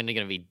not even going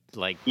to be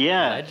like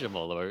yeah,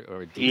 legible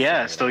or decent.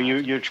 Yeah, so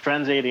you're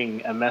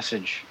translating a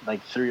message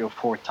like 3 or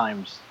 4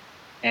 times,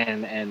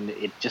 and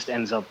it just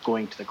ends up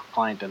going to the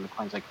client, and the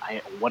client's like,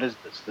 what is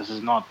this? This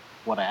is not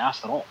what I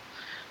asked at all.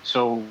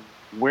 So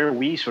where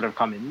we sort of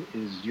come in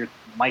is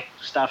my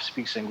staff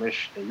speaks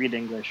English, they read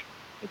English.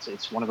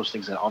 It's one of those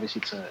things that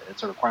obviously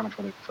it's a requirement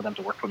for them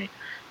to work for me.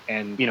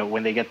 And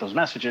when they get those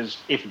messages,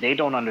 if they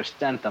don't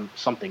understand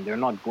something, they're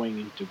not going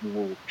into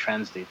Google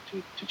Translate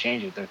to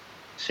change it. They're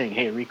saying,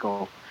 "Hey,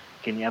 Rico,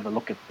 can you have a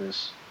look at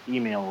this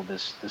email,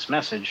 this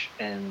message?"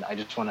 And I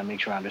just want to make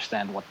sure I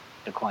understand what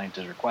the client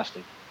is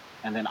requesting.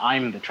 And then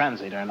I'm the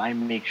translator, and I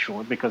make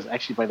sure, because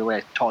actually, by the way,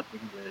 I taught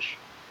English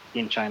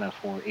in China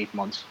for 8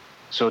 months.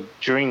 So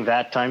during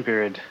that time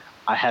period,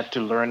 I had to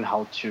learn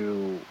how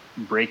to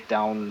break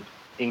down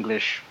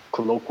English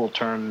colloquial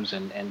terms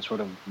and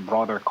sort of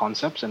broader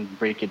concepts and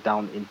break it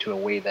down into a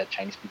way that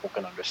Chinese people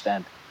can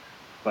understand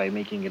by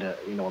making it a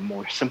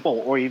more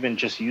simple, or even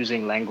just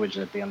using language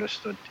that they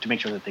understood to make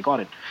sure that they got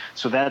it.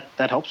 So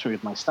that helps me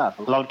with my staff.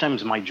 A lot of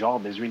times my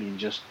job is really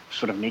just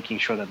sort of making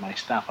sure that my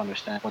staff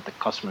understand what the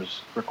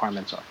customer's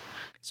requirements are.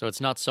 So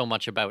it's not so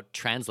much about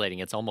translating,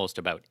 it's almost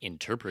about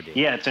interpreting.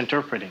 Yeah, it's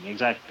interpreting,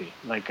 exactly.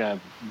 Like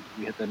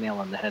you hit the nail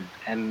on the head.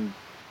 And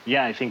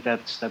yeah, I think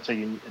it's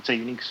a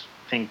unique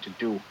thing to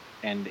do.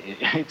 And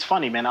it's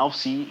funny, man. I'll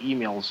see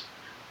emails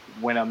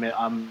when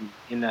I'm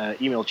in an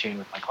email chain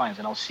with my clients,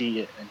 and I'll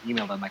see an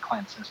email that my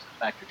client sends to the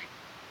factory,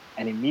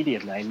 and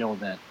immediately I know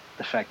that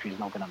the factory is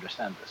not going to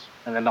understand this.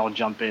 And then I'll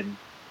jump in,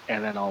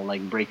 and then I'll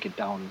like break it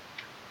down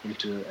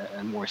into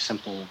a more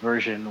simple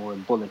version or a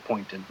bullet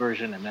pointed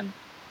version, and then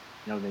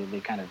they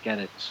kind of get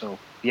it. So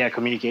yeah,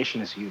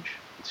 communication is huge.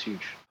 It's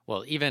huge.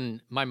 Well,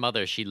 even my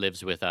mother, she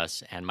lives with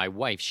us, and my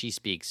wife, she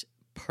speaks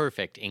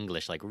perfect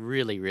English, like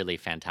really, really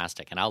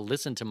fantastic. And I'll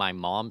listen to my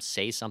mom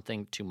say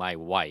something to my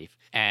wife,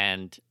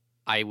 and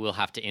I will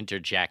have to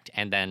interject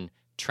and then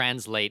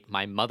translate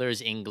my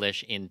mother's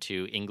English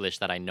into English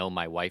that I know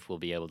my wife will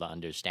be able to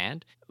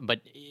understand.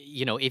 But,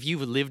 if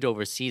you've lived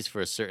overseas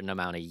for a certain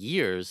amount of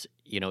years,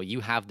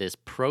 you have this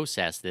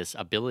process, this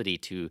ability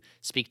to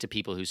speak to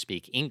people who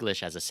speak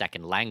English as a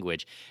second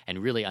language and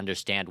really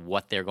understand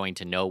what they're going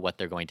to know, what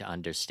they're going to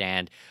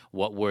understand,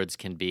 what words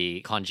can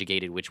be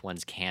conjugated, which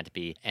ones can't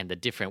be, and the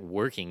different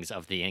workings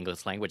of the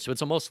English language. So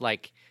it's almost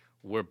like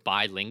we're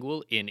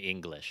bilingual in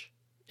English,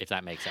 if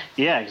that makes sense.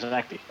 Yeah,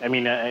 exactly. I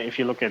mean, if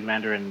you look at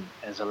Mandarin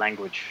as a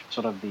language,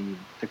 sort of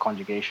the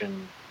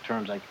conjugation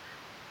terms like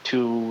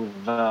to,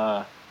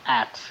 the,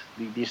 at,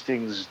 these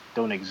things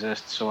don't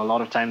exist. So a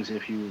lot of times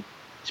if you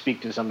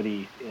speak to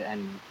somebody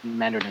and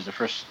Mandarin is the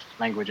first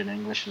language and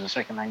English is the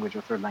second language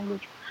or third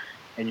language,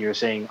 and you're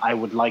saying, "I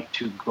would like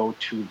to go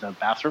to the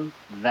bathroom,"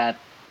 that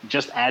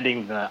just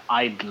adding the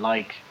 "I'd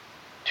like"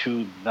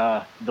 to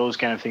those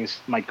kind of things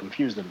might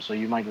confuse them. So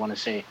you might want to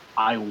say,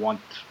 "I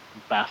want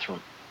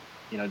bathroom."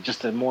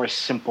 Just a more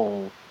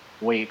simple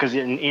way, because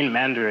in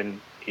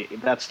Mandarin,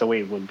 that's the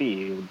way it would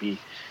be. It would be,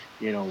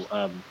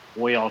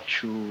 我要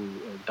去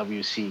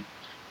WC,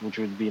 which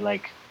would be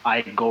like,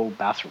 "I go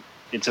bathroom."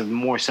 It's a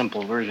more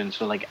simple version.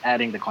 So like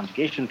adding the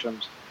conjugation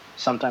terms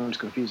sometimes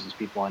confuses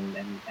people.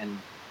 And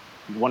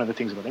one of the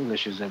things about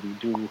English is that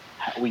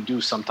we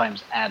do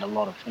sometimes add a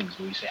lot of things.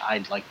 We say,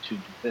 "I'd like to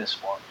do this,"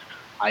 or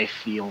 "I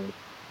feel,"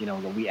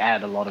 that we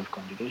add a lot of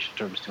conjugation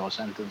terms to our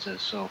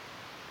sentences. So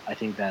I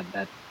think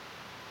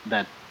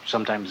that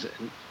sometimes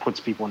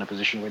puts people in a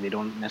position where they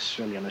don't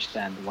necessarily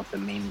understand what the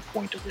main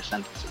point of their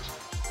sentence is.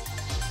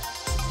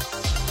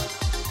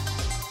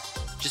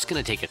 Just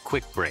going to take a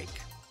quick break.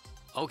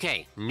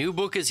 Okay, new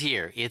book is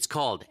here. It's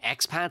called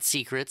Expat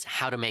Secrets: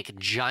 How to Make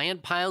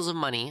Giant Piles of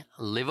Money,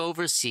 Live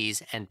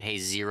Overseas, and Pay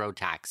Zero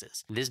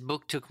Taxes. This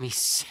book took me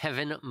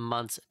 7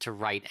 months to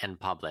write and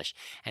publish,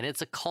 and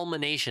it's a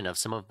culmination of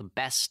some of the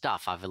best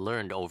stuff I've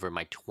learned over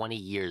my 20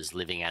 years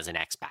living as an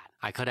expat.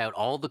 I cut out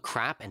all the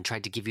crap and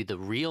tried to give you the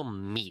real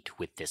meat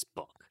with this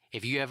book.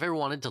 If you ever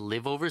wanted to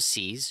live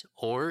overseas,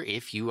 or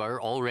if you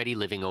are already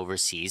living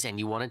overseas and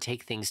you want to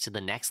take things to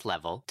the next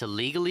level, to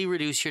legally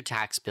reduce your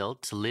tax bill,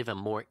 to live a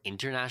more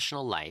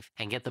international life,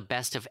 and get the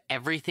best of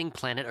everything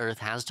planet Earth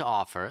has to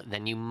offer,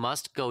 then you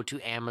must go to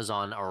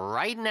Amazon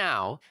right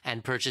now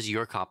and purchase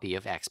your copy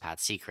of Expat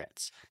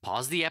Secrets.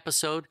 Pause the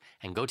episode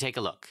and go take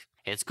a look.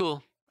 It's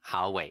cool.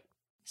 I'll wait.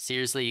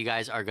 Seriously, you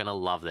guys are going to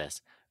love this.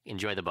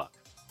 Enjoy the book.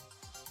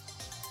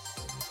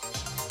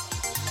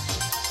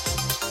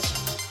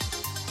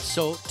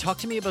 So talk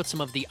to me about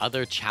some of the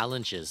other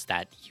challenges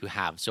that you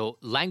have. So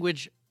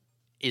language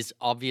is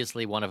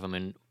obviously one of them,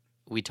 and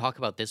we talk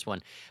about this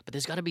one, but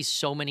there's got to be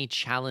so many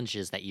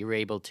challenges that you're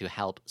able to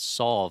help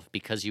solve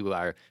because you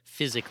are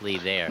physically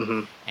there.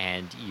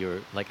 And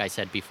you're, like I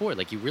said before,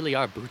 like you really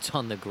are boots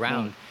on the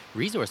ground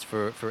resource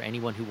for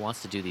anyone who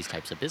wants to do these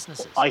types of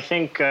businesses. I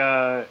think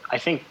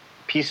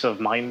peace of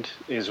mind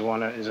is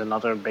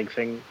another big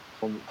thing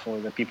for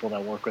the people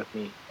that work with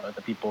me,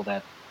 the people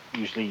that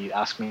usually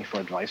ask me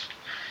for advice.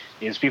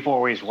 Is people are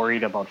always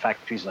worried about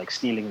factories like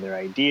stealing their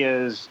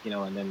ideas,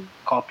 and then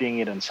copying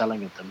it and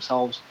selling it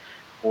themselves,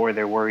 or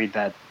they're worried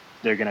that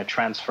they're going to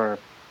transfer,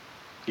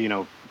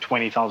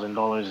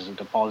 $20,000 as a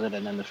deposit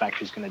and then the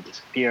factory's going to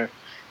disappear.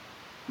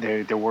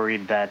 They're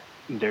worried that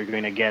they're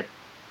going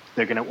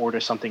to order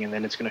something and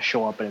then it's going to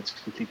show up and it's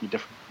completely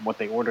different from what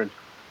they ordered.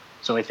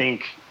 So I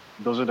think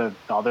those are the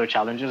other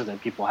challenges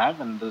that people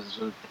have, and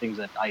those are the things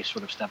that I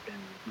sort of step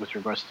in with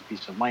regards to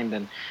peace of mind.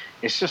 And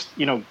it's just,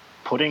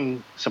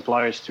 putting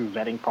suppliers through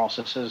vetting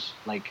processes.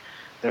 Like,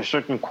 there are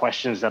certain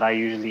questions that I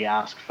usually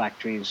ask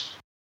factories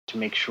to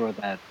make sure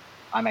that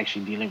I'm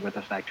actually dealing with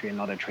a factory and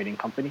not a trading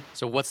company.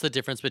 So what's the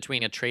difference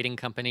between a trading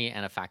company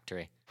and a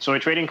factory? So a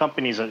trading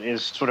company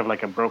is sort of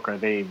like a broker.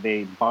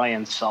 They buy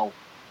and sell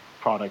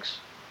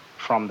products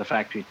from the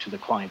factory to the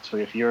client. So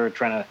if you're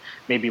trying to,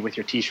 maybe with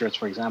your t-shirts,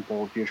 for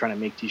example, if you're trying to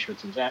make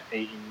t-shirts in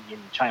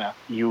China,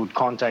 you would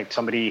contact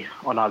somebody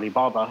on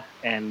Alibaba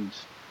and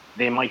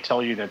they might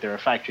tell you that they're a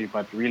factory,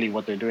 but really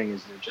what they're doing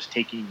is they're just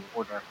taking your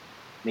order,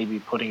 maybe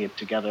putting it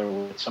together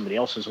with somebody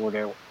else's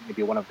order,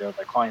 maybe one of their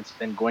other clients,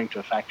 then going to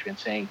a factory and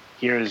saying,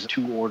 here's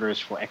 2 orders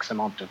for X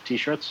amount of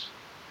t-shirts.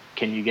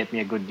 Can you get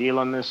me a good deal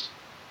on this?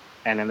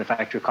 And then the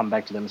factory will come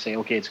back to them and say,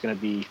 okay, it's going to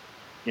be,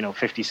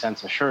 50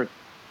 cents a shirt.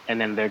 And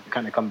then they're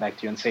kind of come back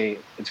to you and say,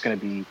 it's going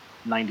to be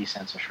 90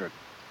 cents a shirt,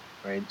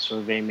 right?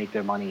 So they make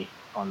their money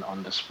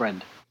on the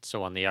spread.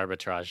 So on the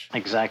arbitrage.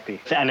 Exactly.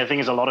 And the thing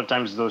is, a lot of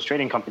times those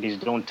trading companies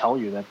don't tell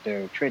you that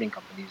they're trading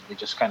companies. They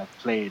just kind of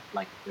play it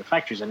like they're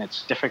factories. And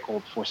it's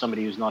difficult for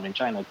somebody who's not in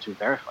China to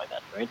verify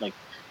that, right? Like,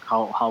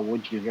 how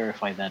would you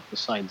verify that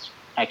besides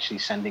actually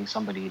sending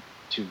somebody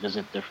to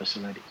visit their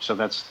facility? So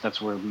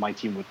that's where my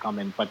team would come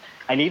in.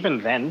 And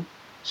even then,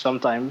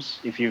 sometimes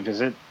if you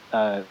visit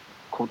a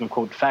quote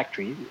unquote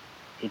factory,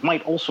 it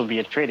might also be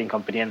a trading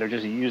company and they're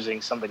just using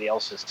somebody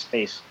else's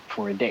space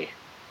for a day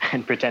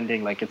and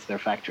pretending like it's their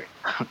factory.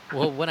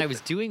 Well, when I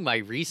was doing my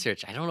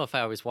research, I don't know if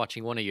I was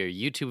watching one of your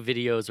YouTube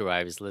videos or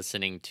I was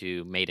listening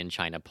to Made in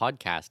China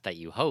podcast that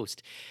you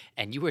host,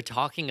 and you were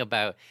talking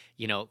about,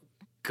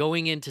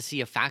 going in to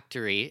see a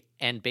factory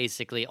and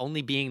basically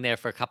only being there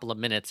for a couple of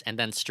minutes, and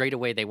then straight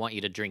away they want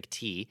you to drink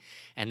tea,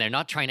 and they're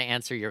not trying to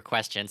answer your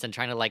questions and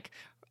trying to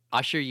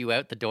usher you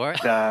out the door.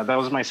 That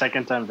was my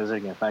second time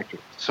visiting a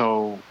factory.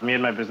 So me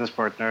and my business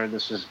partner,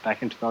 this was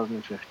back in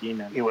 2015,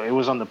 and it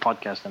was on the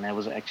podcast, and it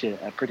was actually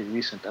a pretty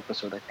recent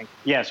episode, I think.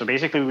 Yeah, so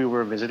basically we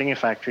were visiting a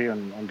factory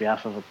on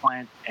behalf of a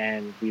client,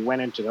 and we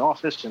went into the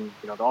office, and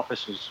the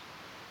office was,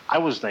 I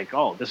was like,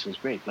 oh, this is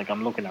great. Like,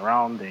 I'm looking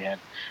around,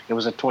 it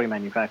was a toy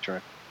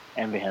manufacturer,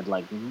 and they had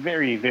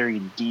very, very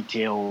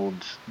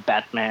detailed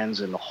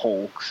Batmans and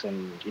Hulks,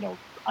 and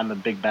I'm a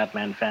big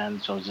Batman fan,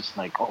 so I was just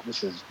like, oh,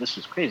 this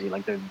is crazy.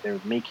 Like, they're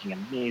making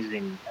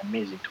amazing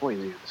toys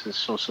here. This is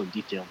so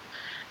detailed.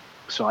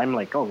 So I'm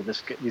like, oh,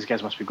 these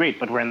guys must be great.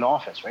 But we're in the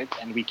office, right?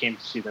 And we came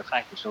to see their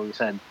factory. So we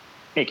said,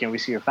 hey, can we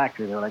see your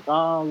factory? They're like,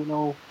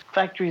 oh,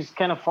 factory's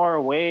kind of far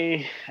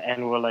away.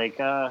 And we're like,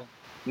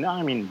 no,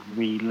 I mean,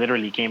 we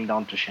literally came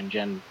down to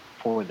Shenzhen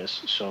for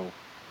this. So,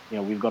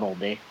 we've got all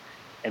day.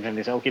 And then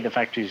they said, okay, the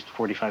factory's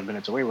 45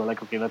 minutes away. We're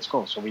like, okay, let's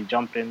go. So we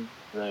jump in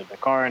the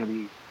car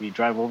and we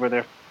drive over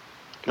there.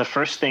 The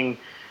first thing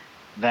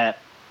that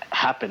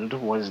happened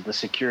was the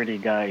security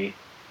guy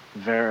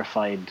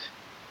verified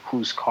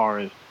whose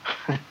car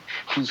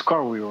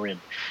we were in,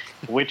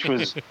 which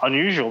was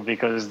unusual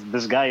because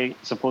this guy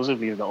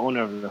supposedly is the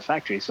owner of the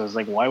factory. So it's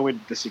like, why would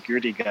the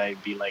security guy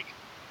be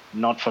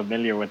not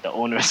familiar with the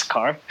owner's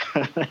car?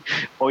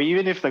 Or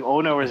even if the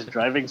owner was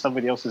driving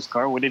somebody else's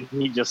car, wouldn't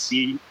he just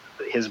see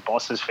his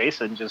boss's face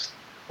and just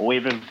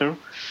wave him through?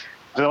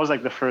 So that was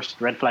the first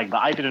red flag, but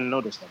I didn't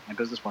notice that, my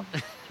business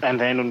partner. And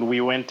then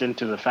we went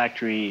into the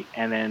factory,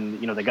 and then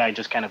the guy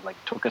just kind of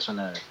took us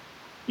on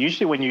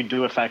usually when you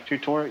do a factory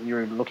tour,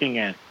 you're looking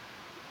at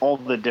all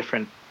the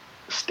different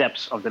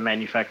steps of the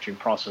manufacturing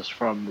process,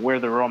 from where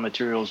the raw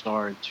materials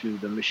are to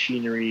the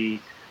machinery,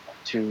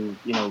 to,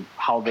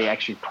 how they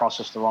actually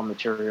process the raw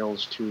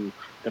materials, to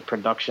the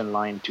production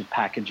line, to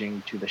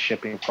packaging, to the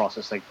shipping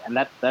process. And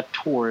that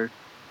tour,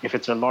 if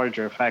it's a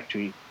larger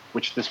factory,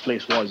 which this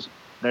place was,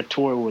 that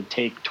tour would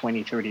take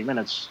 20, 30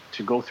 minutes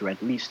to go through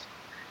at least.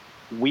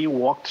 We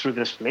walked through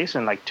this place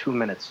in like 2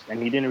 minutes,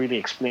 and he didn't really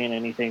explain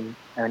anything.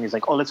 And then he's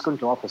like, "Oh, let's go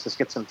into office. Let's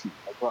get some tea."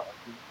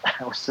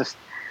 I was just,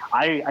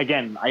 I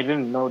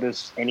didn't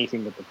notice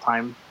anything at the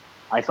time.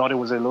 I thought it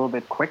was a little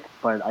bit quick,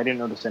 but I didn't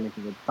notice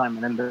anything at the time.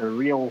 And then the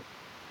real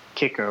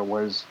kicker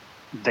was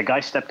the guy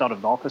stepped out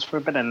of the office for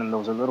a bit, and then there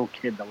was a little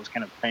kid that was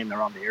kind of playing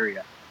around the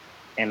area.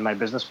 And my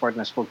business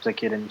partner spoke to the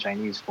kid in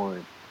Chinese for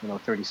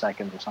 30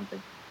 seconds or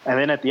something. And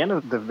then at the end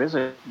of the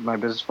visit, my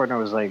business partner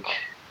was like,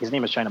 his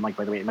name is China Mike,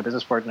 by the way. My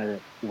business partner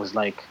was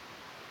like,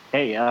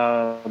 "Hey,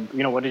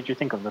 what did you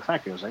think of the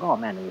factory?" I was like, "Oh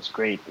man, it was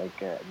great. Like,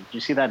 did you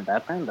see that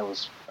Batman? That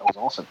was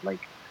awesome." Like,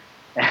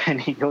 and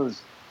he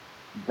goes,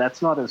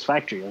 "That's not his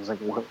factory." I was like,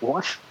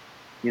 "What?"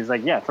 He's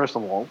like, "Yeah, first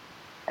of all,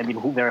 I mean,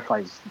 who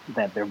verifies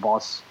that their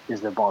boss is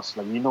their boss?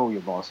 Like,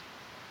 your boss."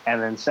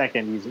 And then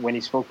second, when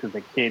he spoke to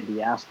the kid,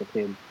 he asked the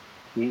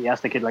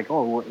kid like,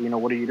 "Oh,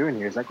 what are you doing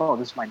here?" He's like, "Oh,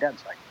 this is my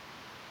dad's factory."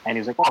 And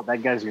he's like, "Oh,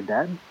 that guy's your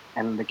dad?"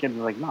 And the kid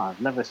was like, "No,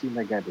 I've never seen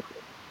that guy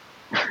before.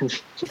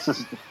 this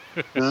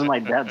is my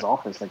dad's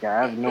office. Like,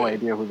 I have no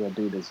idea who that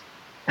dude is."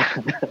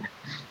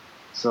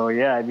 So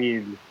yeah, I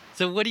mean.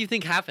 So what do you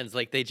think happens?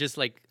 Like, they just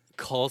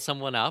call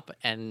someone up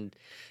and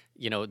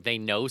they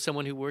know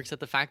someone who works at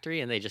the factory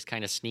and they just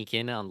kind of sneak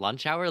in on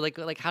lunch hour?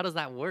 Like how does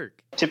that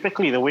work?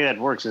 Typically, the way that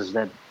works is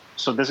that,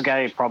 so this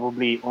guy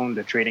probably owned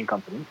a trading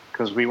company,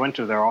 because we went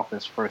to their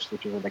office first,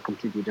 which was at a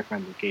completely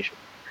different location.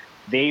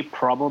 They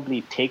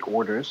probably take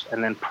orders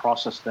and then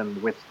process them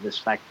with this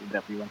factory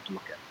that we went to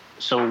look at.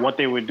 So what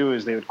they would do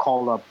is they would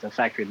call up the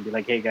factory and be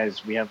like, "Hey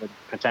guys, we have a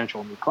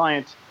potential new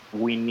client.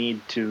 We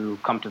need to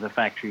come to the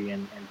factory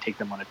and take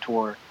them on a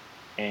tour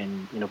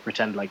and,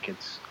 pretend like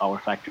it's our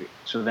factory."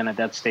 So then at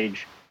that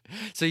stage.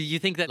 So you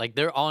think that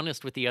they're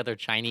honest with the other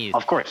Chinese?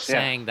 Of course,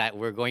 saying that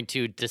we're going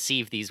to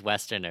deceive these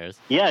Westerners.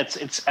 Yeah,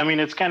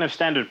 it's kind of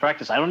standard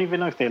practice. I don't even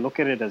know if they look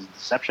at it as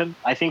deception.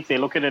 I think they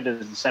look at it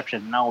as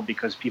deception now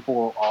because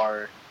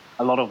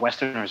a lot of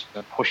Westerners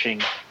are pushing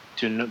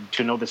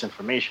to know this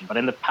information. But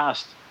in the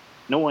past,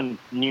 no one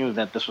knew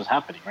that this was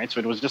happening, right? So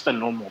it was just a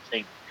normal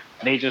thing.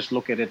 They just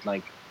look at it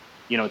like,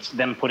 it's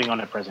them putting on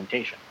a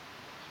presentation,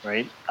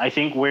 right? I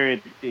think where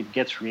it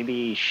gets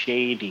really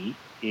shady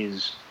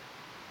is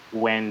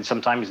when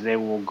sometimes they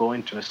will go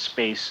into a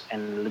space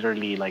and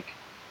literally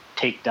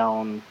take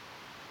down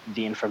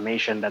the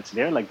information that's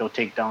there. Like, they'll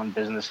take down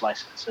business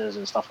licenses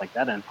and stuff like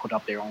that and put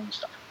up their own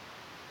stuff.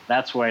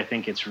 That's where I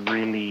think that's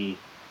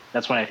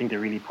when I think they're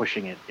really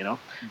pushing it,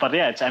 But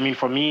yeah,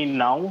 for me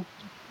now,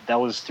 that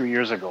was 3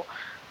 years ago.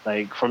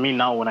 Like, for me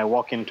now, when I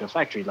walk into a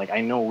factory,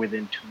 I know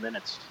within 2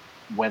 minutes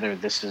whether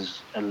this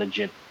is a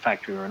legit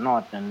factory or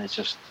not. And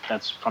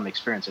that's from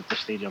experience. At this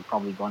stage, I've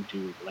probably gone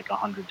to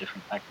 100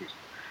 different factories.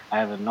 I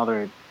have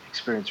another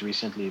experience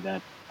recently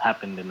that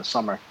happened in the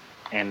summer,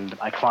 and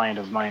a client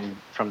of mine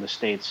from the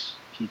States,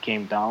 he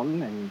came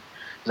down, and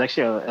it was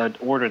actually an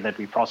order that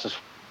we processed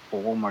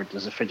for Walmart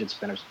as a fidget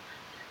spinners.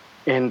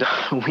 And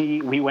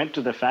we went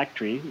to the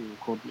factory,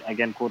 quote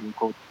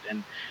unquote,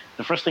 and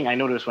the first thing I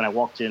noticed when I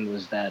walked in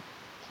was that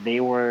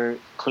they were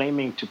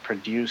claiming to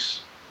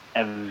produce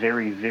a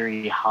very,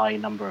 very high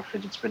number of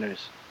fidget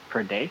spinners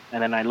per day.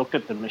 And then I looked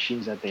at the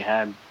machines that they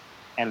had,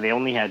 and they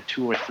only had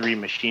 2 or 3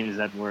 machines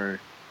that were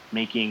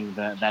making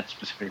that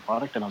specific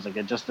product. And I was like,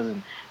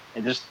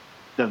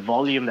 the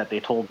volume that they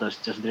told us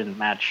just didn't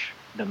match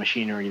the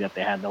machinery that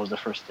they had. That was the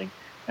first thing.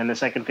 And the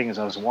second thing is,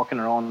 I was walking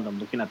around, I'm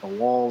looking at the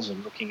walls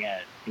and looking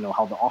at,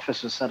 how the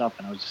office is set up.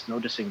 And I was just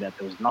noticing that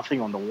there was nothing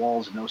on the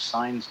walls, no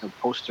signs, no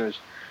posters,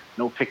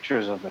 no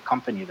pictures of the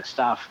company, the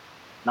staff,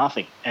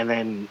 nothing. And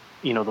then,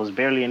 there was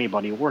barely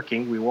anybody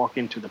working. We walk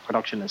into the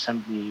production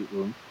assembly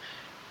room.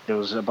 There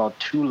was about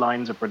 2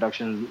 lines of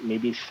production,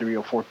 maybe 3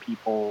 or 4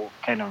 people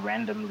kind of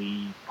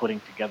randomly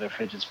putting together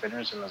fidget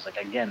spinners. And I was like,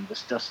 again,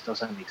 this just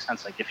doesn't make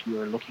sense. Like, if you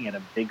were looking at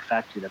a big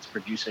factory that's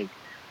producing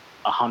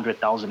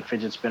 100,000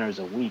 fidget spinners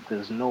a week,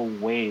 there's no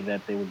way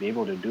that they would be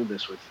able to do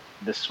this with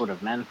this sort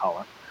of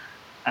manpower.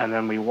 And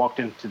then we walked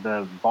into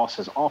the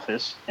boss's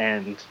office,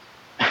 and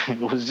it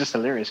was just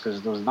hilarious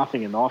because there was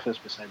nothing in the office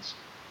besides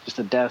just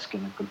a desk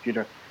and a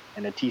computer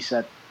and a tea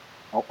set,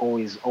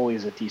 always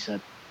a tea set.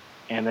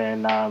 And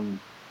then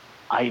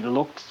I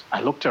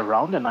looked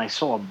around, and I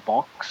saw a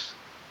box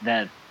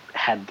that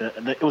had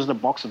it was the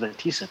box of the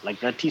tea set. Like,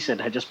 that tea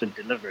set had just been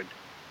delivered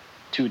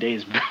 2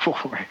 days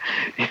before.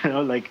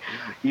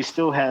 He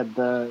still had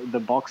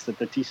the box that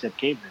the tea set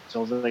came in. So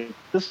I was like,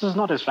 this is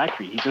not his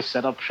factory. He just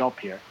set up shop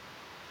here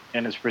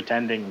and is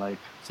pretending like.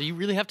 So you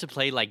really have to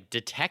play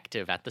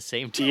detective at the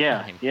same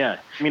time. Yeah.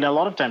 I mean, a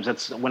lot of times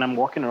that's when I'm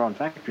walking around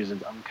factories,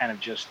 I'm kind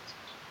of just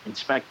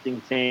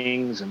inspecting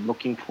things and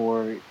looking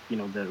for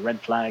the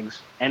red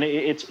flags, and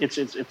it's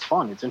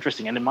fun, it's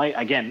interesting. And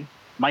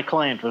my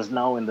client was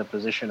now in the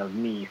position of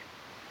me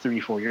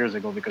 3-4 years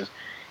ago, because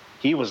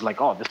he was like,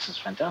 "Oh, this is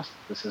fantastic,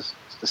 this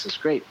is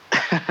great."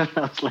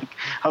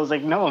 I was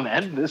like, no,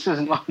 man, this is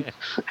not,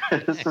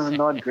 this is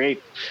not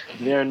great.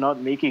 They're not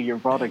making your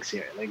products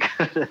here. Like,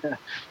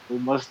 we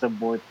must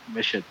abort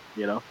mission,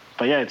 you know.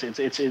 But yeah,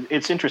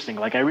 it's interesting.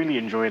 Like, I really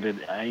enjoyed it.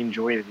 I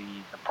enjoy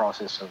the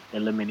process of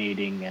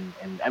eliminating,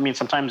 and I mean,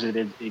 sometimes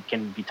it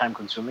can be time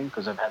consuming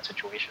because I've had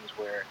situations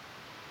where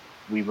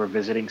we were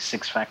visiting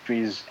 6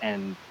 factories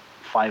and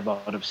 5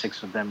 out of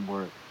 6 of them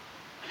were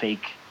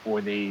fake,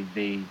 or they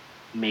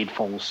made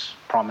false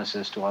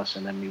promises to us,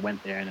 and then we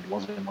went there and it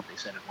wasn't what they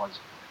said it was.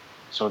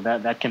 So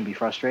that can be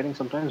frustrating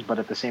sometimes, but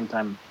at the same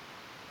time,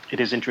 it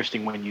is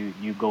interesting when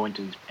you go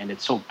into these and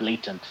it's so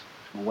blatant.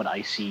 What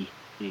I see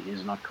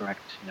is not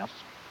correct, you know.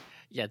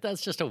 Yeah,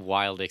 that's just a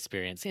wild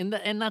experience. And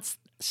that's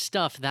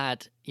stuff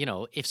that,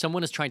 if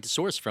someone is trying to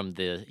source from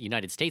the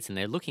United States and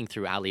they're looking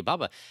through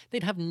Alibaba,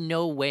 they'd have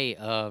no way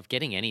of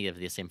getting any of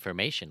this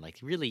information. Like,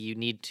 really, you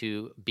need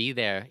to be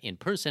there in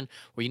person,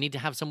 or you need to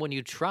have someone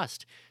you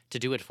trust to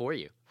do it for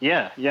you.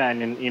 Yeah,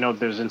 and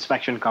there's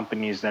inspection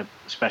companies that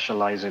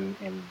specialize in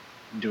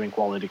doing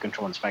quality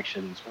control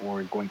inspections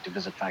or going to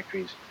visit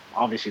factories.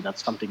 Obviously,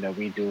 that's something that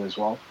we do as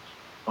well.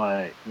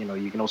 But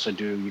you can also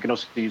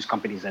use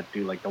companies that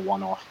do like the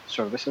one-off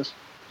services.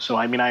 So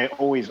I mean, I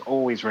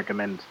always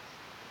recommend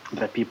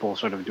that people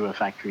sort of do a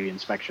factory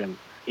inspection.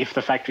 If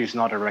the factory is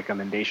not a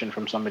recommendation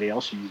from somebody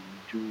else, you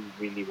do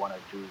really want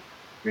to do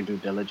your due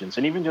diligence.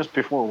 And even just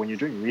before, when you're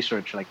doing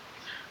research, like,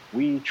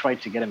 we try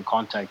to get in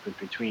contact with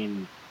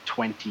between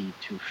 20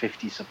 to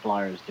 50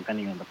 suppliers,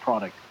 depending on the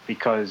product,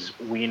 because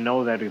we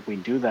know that if we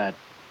do that,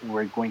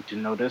 we're going to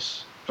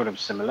notice sort of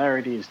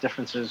similarities,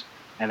 differences,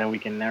 and then we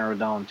can narrow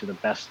down to the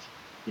best,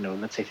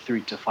 let's say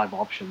 3 to 5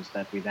 options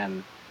that we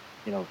then,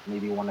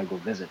 maybe want to go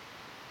visit.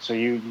 So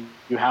you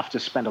have to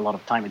spend a lot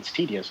of time. It's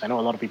tedious. I know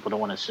a lot of people don't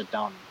want to sit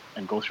down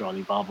and go through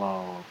Alibaba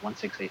or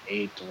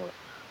 1688 or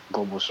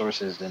Global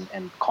Sources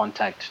and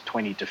contact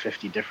 20 to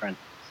 50 different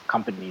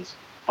companies.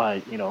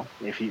 But,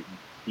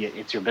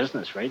 it's your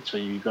business, right? So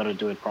you got to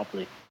do it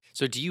properly.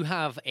 So do you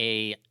have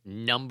a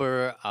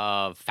number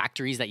of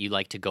factories that you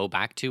like to go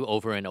back to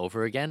over and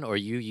over again, or are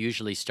you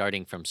usually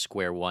starting from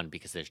square one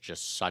because there's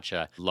just such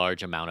a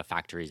large amount of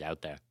factories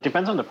out there?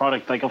 Depends on the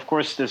product. Like, of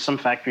course, there's some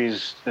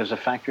factories. There's a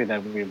factory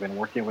that we've been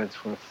working with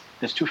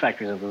there's 2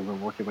 factories that we've been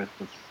working with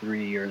for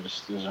 3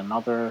 years. There's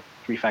another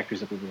 3 factories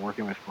that we've been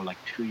working with for like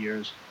 2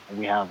 years.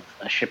 We have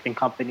a shipping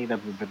company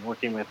that we've been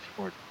working with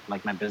for,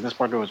 like, my business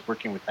partner was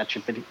working with that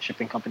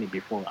shipping company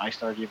before I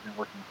started even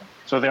working with them.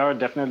 So there are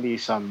definitely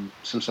some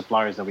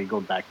suppliers that we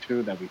go back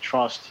to that we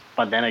trust.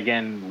 But then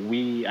again,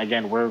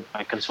 we're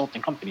a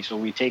consulting company, so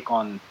we take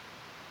on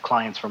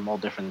clients from all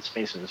different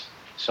spaces.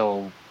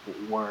 So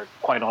we're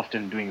quite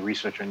often doing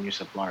research on new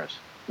suppliers,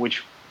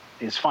 which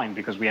is fine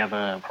because we have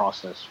a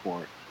process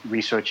for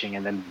researching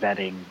and then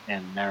vetting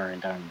and narrowing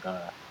down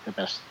the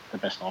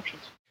best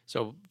options.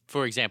 So,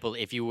 for example,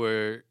 if you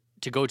were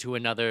to go to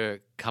another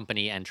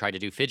company and try to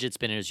do fidget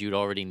spinners, you'd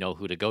already know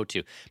who to go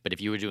to. But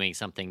if you were doing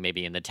something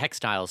maybe in the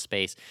textile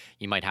space,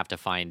 you might have to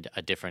find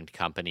a different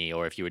company.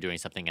 Or if you were doing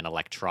something in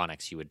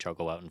electronics, you would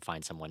go out and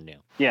find someone new.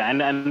 Yeah,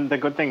 and the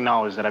good thing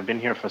now is that I've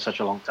been here for such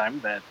a long time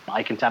that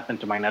I can tap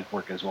into my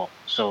network as well.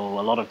 So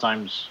a lot of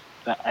times,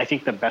 I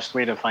think the best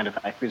way to find a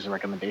factory is a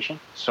recommendation.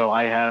 So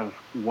I have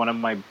one of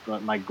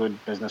my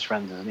good business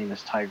friends. His name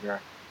is Tiger.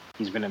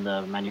 He's been in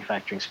the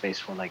manufacturing space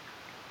for like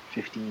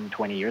 15,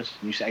 20 years.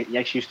 He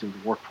actually used to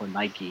work for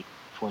Nike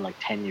for like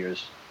 10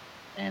 years.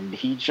 And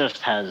he just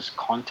has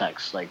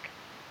contacts like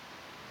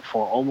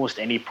for almost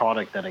any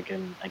product that I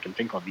can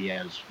think of. He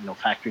has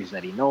factories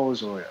that he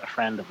knows, or a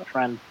friend of a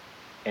friend.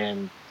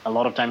 And a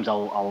lot of times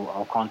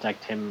I'll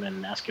contact him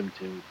and ask him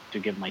to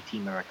give my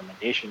team a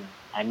recommendation.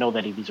 I know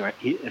that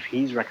if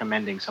he's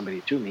recommending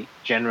somebody to me,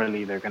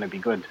 generally they're going to be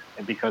good.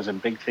 And because a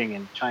big thing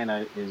in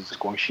China is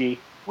guangxi,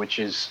 which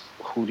is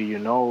who do you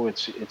know,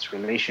 it's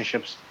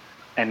relationships,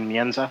 and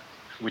mianza,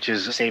 which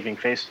is saving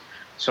face.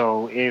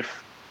 So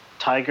if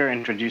Tiger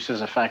introduces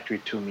a factory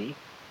to me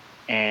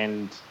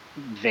and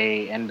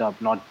they end up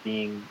not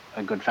being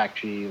a good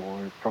factory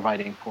or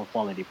providing poor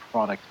quality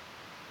product,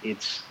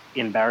 it's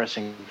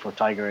embarrassing for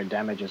Tiger. It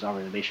damages our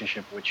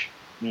relationship, which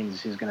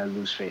means he's going to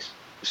lose face.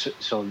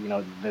 So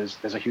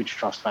there's a huge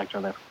trust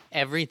factor there.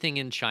 Everything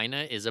in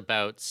China is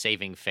about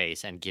saving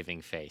face and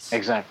giving face.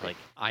 Exactly.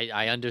 Like,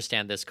 I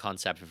understand this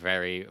concept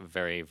very,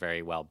 very,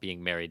 very well.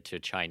 Being married to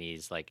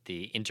Chinese, like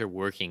the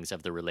interworkings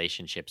of the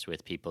relationships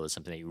with people is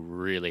something that you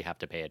really have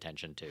to pay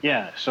attention to.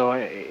 Yeah, so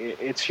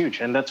it's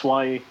huge. And that's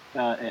why,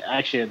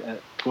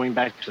 going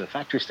back to the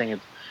factories thing,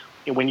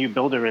 when you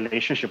build a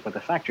relationship with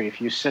a factory,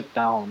 if you sit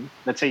down,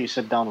 let's say you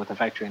sit down with a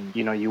factory and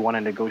you want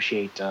to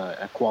negotiate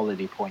a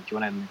quality point, you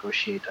want to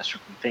negotiate a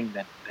certain thing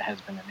that has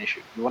been an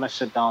issue. You want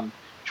to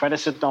try to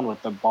sit down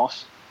with the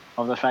boss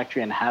of the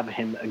factory and have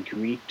him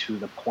agree to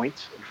the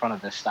points in front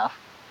of the staff.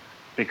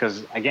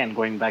 Because again,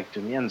 going back to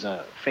Mian's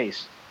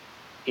face,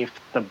 if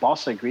the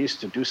boss agrees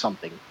to do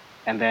something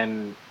and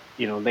then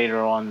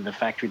later on the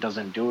factory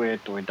doesn't do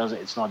it, or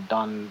it's not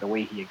done the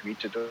way he agreed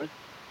to do it,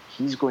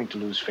 he's going to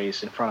lose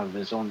face in front of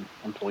his own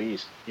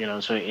employees.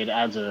 So it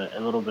adds a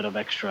little bit of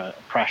extra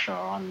pressure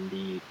on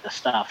the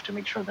staff to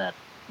make sure that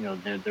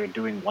they're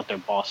doing what their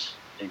boss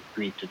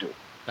agreed to do.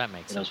 That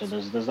makes sense. So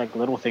there's like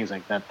little things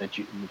like that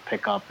you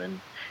pick up, and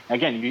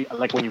again, you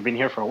like when you've been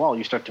here for a while,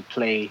 you start to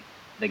play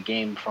the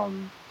game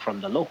from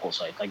the local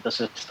side. Like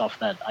this is stuff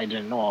that I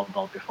didn't know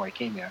about before I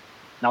came here.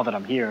 Now that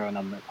I'm here and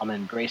I'm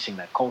embracing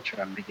that culture,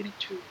 I'm beginning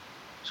to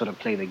sort of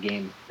play the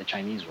game the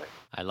Chinese way.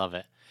 I love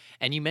it.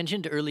 And you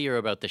mentioned earlier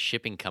about the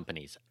shipping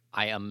companies.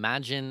 I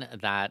imagine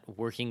that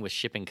working with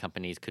shipping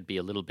companies could be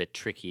a little bit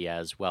tricky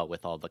as well,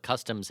 with all the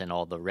customs and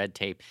all the red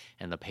tape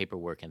and the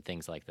paperwork and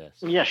things like this.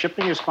 Yeah,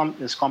 shipping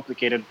is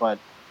complicated, but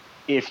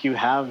if you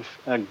have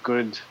a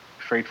good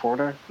freight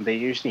forwarder, they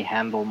usually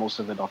handle most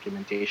of the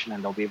documentation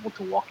and they'll be able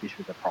to walk you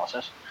through the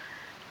process.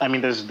 I mean,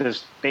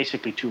 there's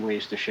basically two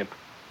ways to ship.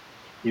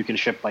 You can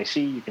ship by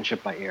sea, you can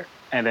ship by air.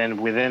 And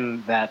then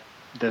within that,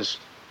 there's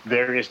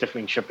various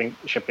different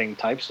shipping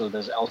types. So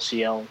there's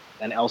LCL,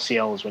 and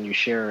LCL is when you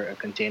share a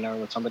container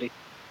with somebody.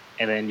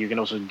 And then you can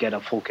also get a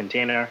full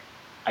container.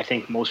 I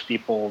think most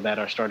people that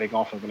are starting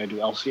off are going to do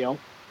LCL.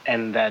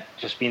 And that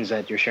just means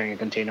that you're sharing a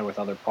container with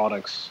other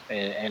products.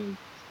 And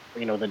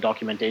the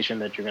documentation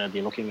that you're going to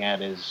be looking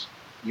at is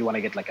you want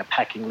to get like a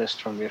packing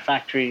list from your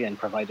factory and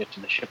provide it to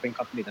the shipping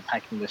company. The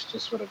packing list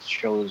just sort of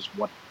shows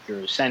what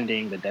you're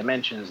sending, the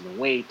dimensions, the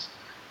weight,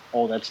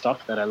 all that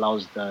stuff that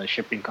allows the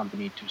shipping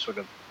company to sort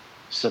of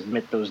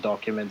submit those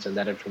documents and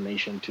that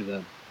information to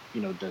the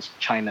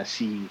China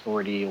Sea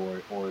Authority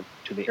or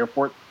to the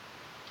airport.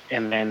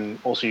 And then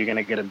also you're going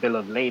to get a bill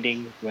of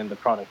lading when the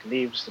product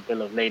leaves. The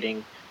bill of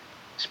lading,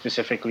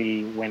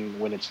 specifically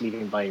when it's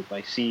leaving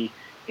by sea,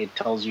 it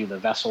tells you the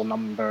vessel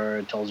number,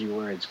 it tells you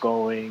where it's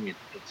going, it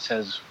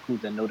says who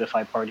the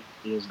notified party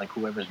is, like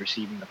whoever's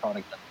receiving the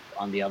product.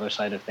 On the other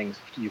side of things,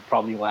 you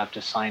probably will have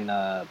to sign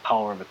a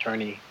power of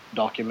attorney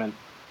document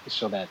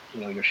so that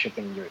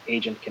your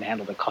agent can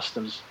handle the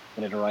customs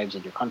when it arrives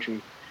at your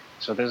country.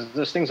 So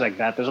there's things like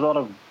that. There's a lot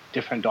of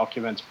different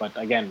documents, but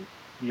again,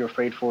 your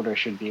freight forwarder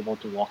should be able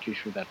to walk you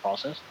through that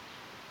process.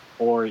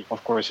 Or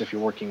of course, if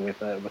you're working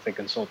with a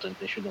consultant,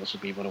 they should also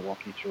be able to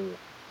walk you through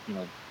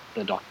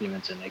the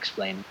documents and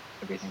explain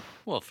everything.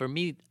 Well, for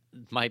me,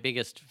 my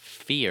biggest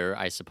fear,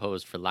 I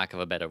suppose, for lack of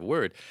a better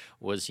word,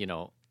 was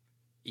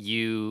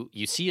you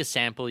see a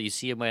sample, you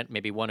see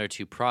maybe one or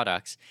two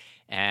products,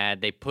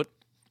 and they put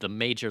the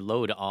major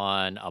load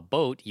on a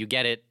boat. You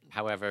get it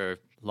however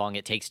long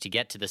it takes to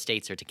get to the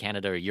States or to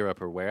Canada or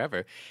Europe or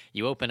wherever.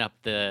 You open up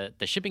the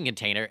shipping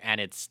container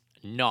and it's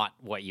not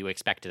what you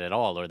expected at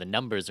all, or the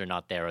numbers are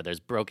not there, or there's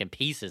broken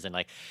pieces. And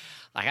like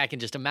I can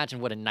just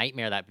imagine what a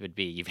nightmare that would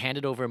be. You've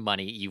handed over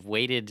money, you've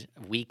waited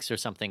weeks or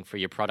something for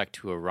your product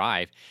to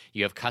arrive.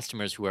 You have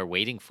customers who are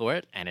waiting for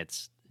it and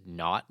it's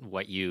not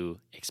what you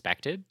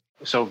expected.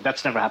 So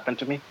that's never happened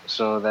to me.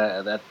 So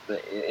that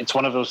it's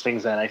one of those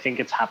things that I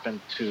think it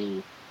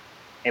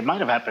might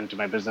have happened to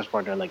my business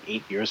partner like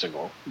 8 years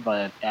ago,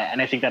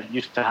 and I think that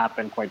used to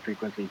happen quite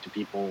frequently to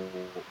people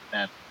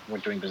that were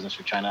doing business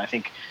with China. I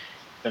think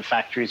the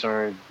factories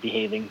are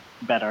behaving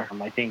better.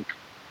 I think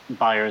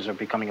buyers are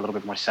becoming a little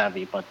bit more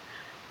savvy, but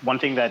one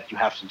thing that you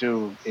have to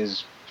do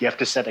is you have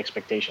to set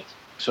expectations.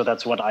 So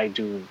that's what I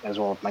do as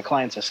well with my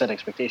clients. I set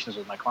expectations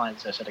with my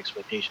clients. I set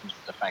expectations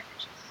with the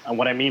factories. And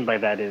what I mean by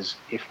that is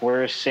if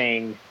we're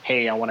saying,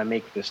 hey, I want to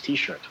make this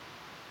T-shirt,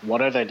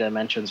 what are the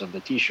dimensions of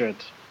the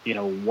T-shirt?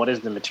 What is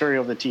the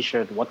material of the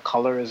T-shirt? What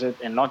color is it?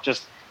 And not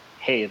just,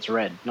 hey, it's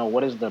red. No,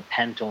 what is the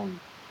Pantone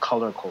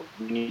color code?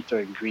 We need to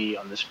agree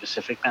on the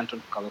specific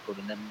Pantone color code,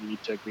 and then we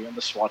need to agree on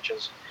the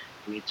swatches.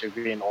 We need to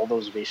agree on all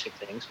those basic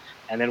things.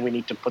 And then we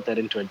need to put that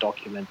into a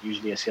document,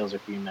 usually a sales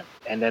agreement.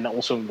 And then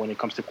also when it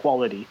comes to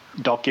quality,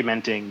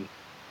 documenting,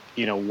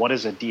 what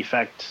is a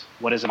defect,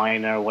 what is a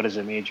minor, what is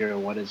a major,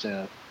 what is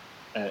a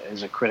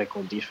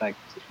critical defect.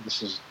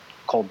 This is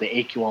called the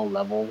AQL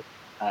level.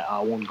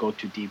 I won't go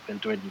too deep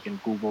into it. You can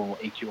Google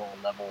AQL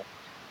level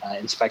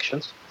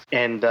inspections.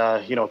 And,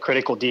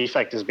 critical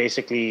defect is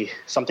basically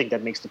something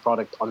that makes the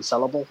product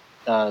unsellable.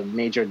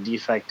 Major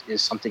defect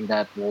is something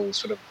that will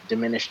sort of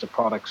diminish the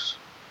product's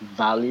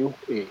value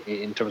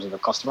in terms of the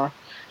customer.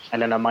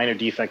 And then a minor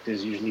defect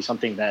is usually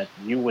something that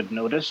you would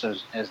notice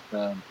as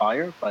the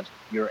buyer, but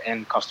your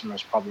end customer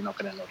is probably not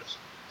going to notice.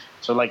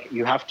 So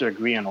you have to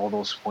agree on all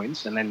those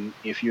points. And then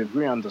if you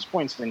agree on those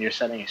points, then you're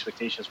setting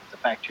expectations with the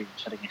factory, you're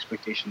setting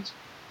expectations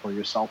for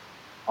yourself.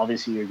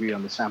 Obviously, you agree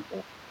on the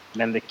sample.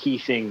 And then the key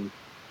thing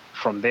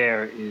from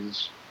there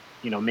is,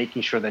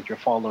 making sure that you're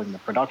following the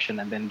production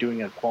and then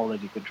doing a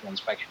quality control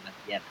inspection at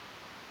the end.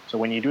 So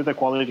when you do the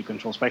quality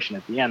control inspection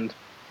at the end,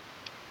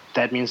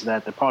 that means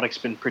that the product's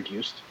been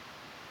produced.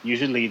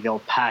 Usually they'll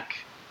pack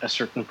a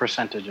certain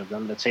percentage of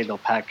them. Let's say they'll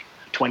pack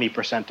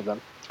 20% of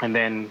them. And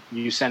then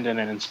you send in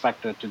an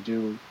inspector to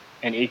do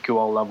an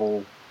AQL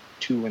level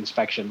 2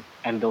 inspection,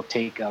 and they'll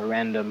take a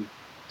random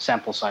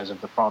sample size of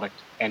the product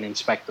and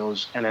inspect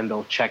those. And then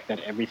they'll check that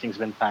everything's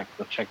been packed.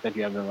 They'll check that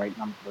you have the right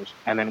numbers.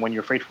 And then when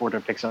your freight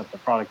forwarder picks up the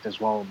product as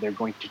well, they're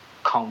going to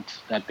count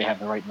that they have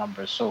the right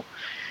numbers. So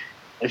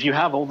If you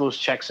have all those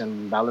checks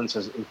and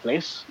balances in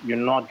place, you're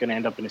not going to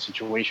end up in a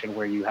situation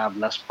where you have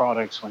less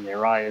products when they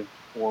arrive,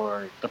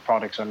 or the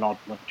products are not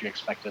what you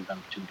expected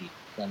them to be.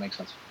 Does that make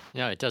sense?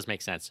 Yeah, it does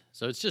make sense.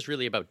 So it's just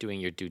really about doing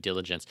your due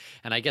diligence.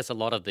 And I guess a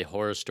lot of the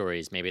horror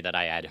stories maybe that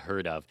I had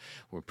heard of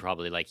were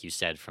probably, like you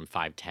said, from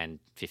 5, 10,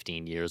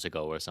 15 years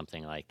ago or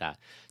something like that.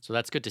 So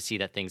that's good to see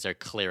that things are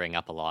clearing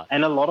up a lot.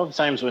 And a lot of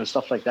times when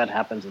stuff like that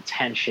happens, it's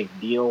handshake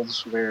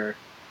deals where,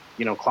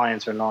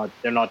 clients they're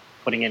not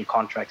putting in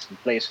contracts in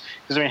place.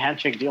 Because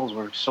handshake deals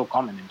were so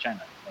common in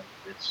China. Like,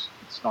 it's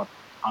not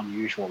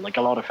unusual. Like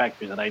a lot of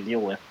factories that I deal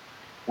with,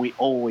 we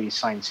always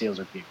sign sales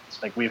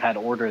agreements. Like we've had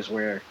orders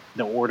where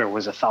the order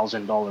was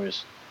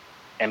 $1,000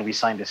 and we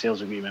signed a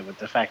sales agreement with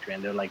the factory,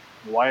 and they're like,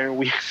 why are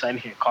we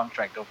signing a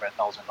contract over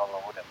 $1,000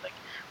 order? Like,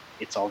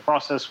 it's our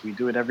process. We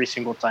do it every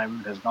single time.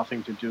 It has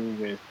nothing to do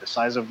with the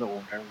size of the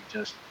order.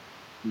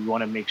 We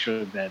want to make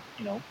sure that,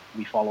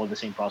 we follow the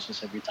same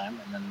process every time,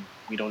 and then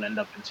we don't end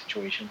up in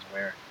situations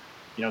where,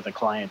 the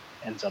client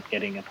ends up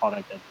getting a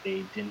product that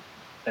they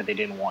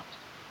didn't want.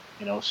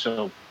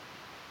 So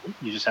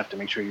you just have to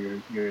make sure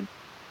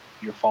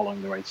you're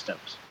following the right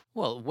steps.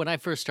 Well, when I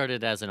first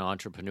started as an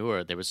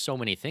entrepreneur, there was so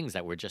many things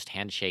that were just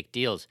handshake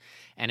deals.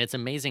 And it's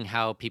amazing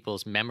how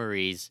people's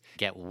memories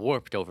get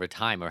warped over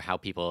time, or how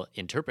people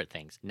interpret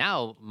things.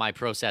 Now, my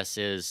process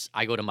is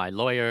I go to my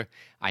lawyer,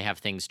 I have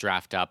things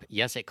draft up.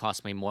 Yes, it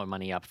costs me more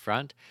money up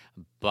front,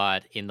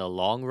 but in the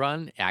long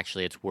run,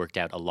 actually, it's worked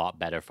out a lot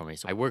better for me.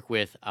 So I work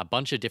with a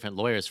bunch of different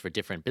lawyers for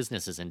different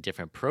businesses and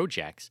different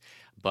projects,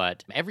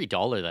 but every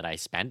dollar that I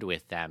spend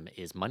with them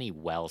is money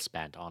well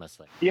spent,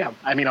 honestly. Yeah,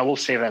 I will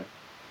say that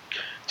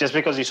just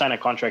because you sign a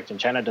contract in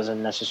China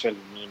doesn't necessarily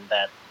mean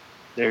that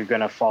they're going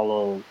to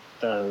follow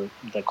the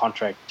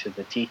contract to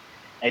the T.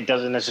 It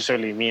doesn't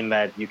necessarily mean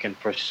that you can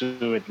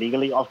pursue it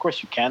legally. Of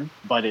course you can,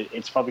 but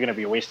it's probably going to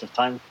be a waste of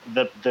time.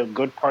 The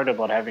good part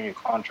about having a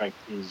contract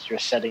is you're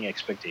setting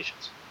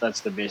expectations.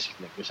 That's the basic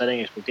thing. You're setting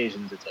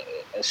expectations. It's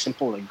a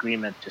simple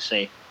agreement to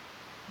say,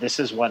 this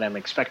is what I'm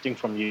expecting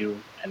from you,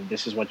 and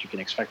this is what you can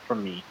expect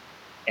from me.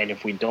 And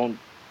if we don't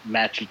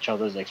match each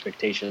other's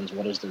expectations,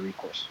 what is the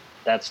recourse?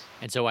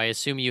 And so I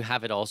assume you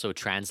have it also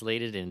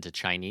translated into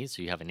Chinese.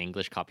 So you have an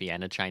English copy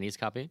and a Chinese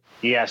copy?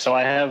 Yeah, so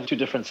I have two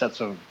different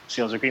sets of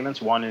sales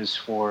agreements. One is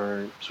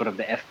for sort of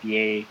the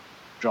FBA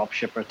drop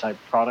shipper type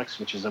products,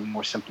 which is a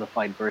more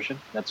simplified version.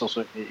 That's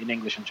also in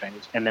English and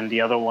Chinese. And then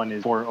the other one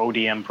is for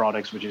ODM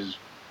products, which is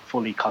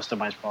fully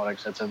customized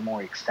products. That's a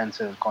more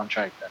extensive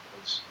contract that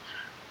was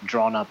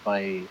drawn up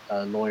by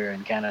a lawyer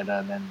in Canada,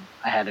 and then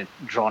I had it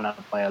drawn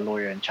up by a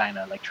lawyer in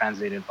China, like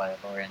translated by a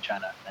lawyer in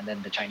China, and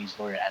then the Chinese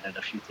lawyer added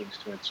a few things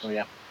to it. So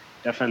yeah,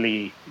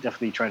 definitely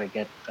try to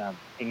get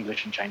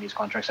English and Chinese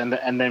contracts. And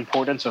the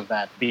importance of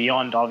that,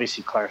 beyond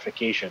obviously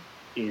clarification,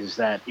 is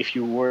that if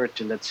you were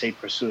to, let's say,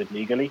 pursue it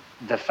legally,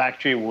 the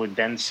factory would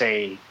then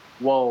say,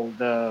 well,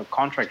 the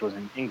contract was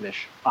in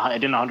English. I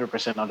didn't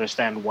 100%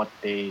 understand what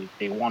they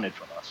wanted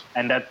from us.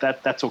 And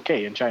that's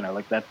okay in China.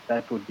 Like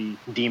that would be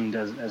deemed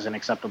as an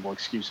acceptable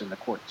excuse in the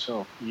court.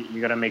 So you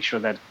got to make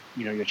sure that,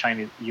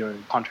 your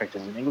contract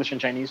is in English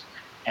and Chinese.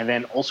 And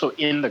then also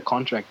in the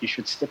contract, you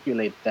should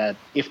stipulate that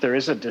if there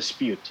is a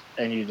dispute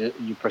and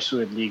you pursue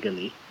it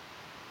legally,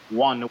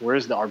 one, where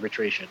is the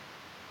arbitration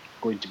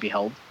going to be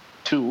held?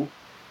 Two,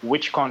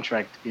 which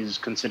contract is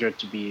considered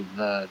to be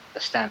the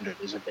standard?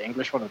 Is it the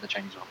English one or the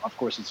Chinese one? Of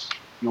course,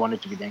 you want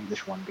it to be the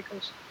English one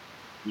because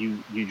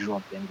you drew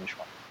up the English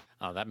one.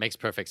 Oh, that makes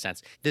perfect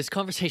sense. This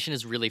conversation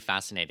is really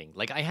fascinating.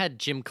 Like, I had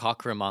Jim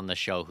Cockram on the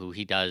show, who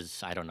he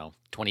does, I don't know,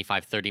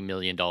 $25, $30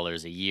 million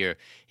a year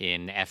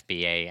in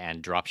FBA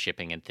and drop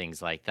shipping and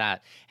things like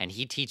that. And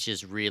he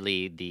teaches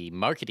really the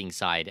marketing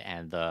side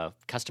and the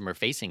customer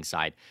facing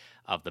side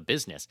of the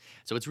business.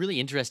 So it's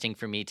really interesting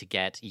for me to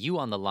get you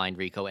on the line,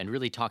 Rico, and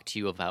really talk to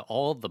you about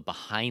all the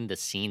behind the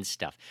scenes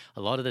stuff.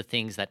 A lot of the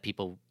things that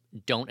people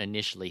don't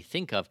initially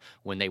think of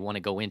when they want to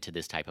go into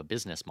this type of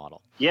business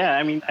model. Yeah,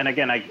 and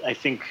again, I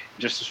think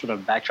just to sort of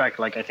backtrack,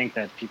 like I think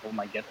that people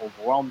might get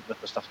overwhelmed with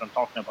the stuff that I'm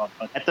talking about.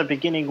 But at the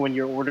beginning, when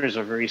your orders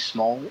are very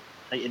small,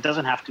 it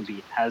doesn't have to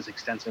be as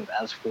extensive,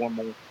 as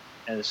formal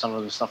as some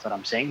of the stuff that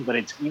I'm saying, but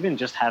it's even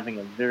just having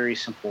a very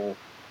simple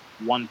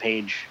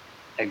one-page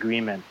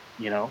agreement,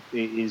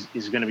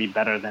 is going to be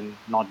better than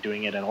not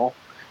doing it at all.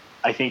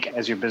 I think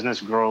as your business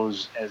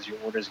grows, as your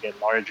orders get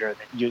larger,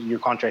 your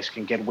contracts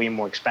can get way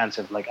more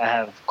expensive. Like I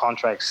have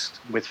contracts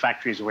with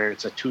factories where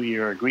it's a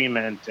 2-year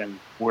agreement, and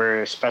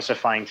we're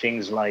specifying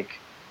things like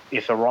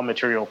if the raw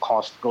material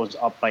cost goes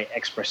up by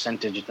X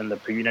percentage, then the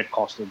per unit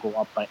cost will go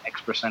up by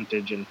X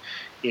percentage. And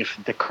if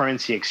the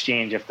currency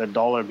exchange, if the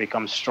dollar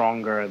becomes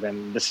stronger,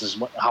 then this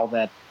is how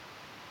that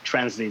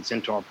translates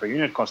into our per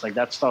unit cost. Like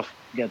that stuff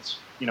gets,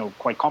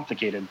 quite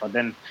complicated. But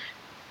then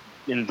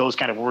in those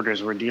kind of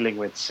orders, we're dealing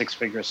with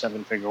 6-figure,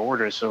 7-figure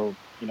orders. So,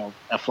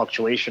 a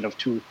fluctuation of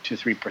 2 to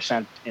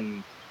 3%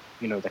 in,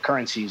 the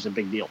currency is a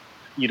big deal.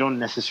 You don't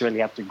necessarily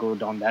have to go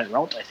down that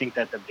route. I think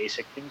that the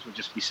basic things would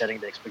just be setting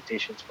the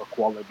expectations for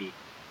quality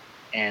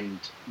and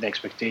the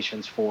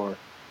expectations for,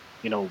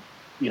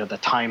 the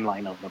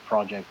timeline of the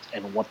project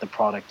and what the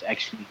product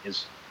actually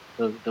is.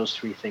 Those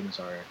three things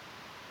are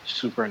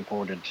super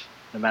important,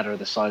 no matter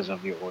the size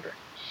of your order.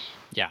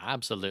 Yeah,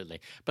 absolutely.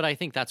 But I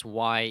think that's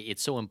why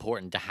it's so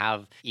important to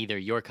have either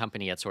your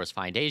company at Source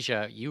Find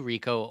Asia, you,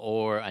 Rico,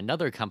 or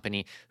another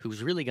company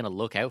who's really going to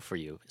look out for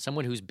you,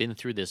 someone who's been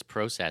through this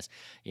process,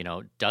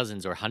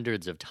 dozens or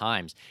hundreds of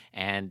times,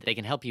 and they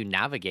can help you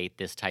navigate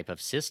this type of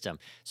system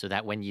so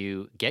that when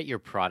you get your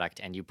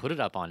product and you put it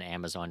up on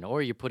Amazon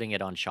or you're putting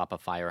it on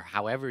Shopify or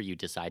however you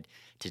decide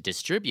to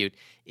distribute,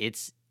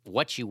 it's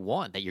what you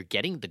want, that you're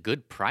getting the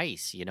good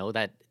price,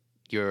 that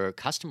your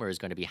customer is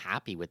going to be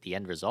happy with the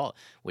end result,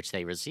 which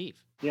they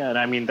receive. Yeah, and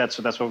I mean, that's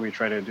what we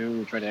try to do.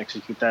 We try to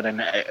execute that.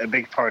 And a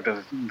big part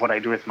of what I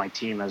do with my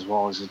team as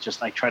well is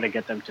just I try to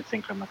get them to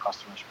think from the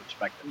customer's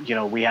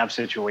perspective. We have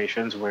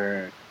situations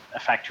where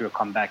a factory will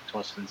come back to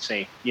us and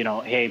say,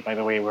 hey, by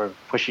the way, we're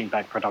pushing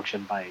back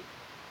production by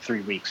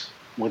 3 weeks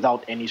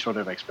without any sort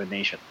of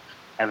explanation.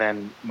 And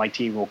then my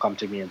team will come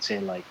to me and say,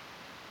 like,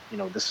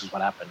 this is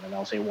what happened. And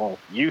I'll say, well,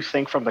 you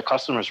think from the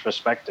customer's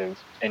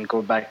perspective and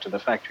go back to the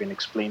factory and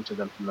explain to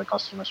them from the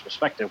customer's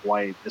perspective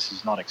why this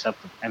is not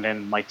acceptable. And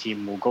then my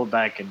team will go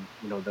back and,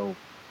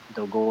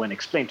 they'll go and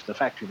explain to the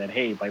factory that,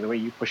 hey, by the way,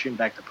 you pushing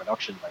back the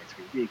production by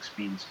 3 weeks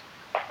means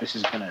this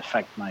is going to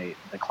affect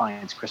the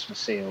client's Christmas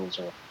sales,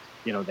 or,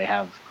 they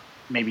have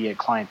maybe a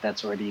client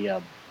that's already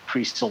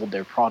pre-sold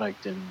their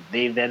product and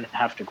they then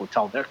have to go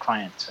tell their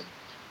clients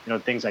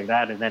and, things like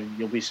that. And then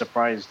you'll be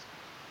surprised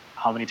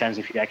how many times,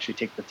 if you actually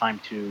take the time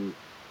to,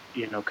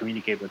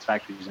 communicate with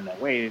factories in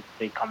that way,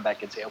 they come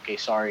back and say, okay,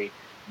 sorry,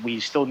 we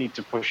still need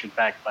to push it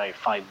back by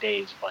 5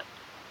 days, but,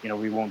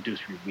 we won't do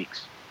 3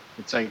 weeks.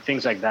 It's like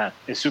things like that.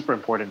 It's super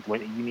important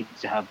when you need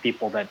to have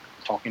people that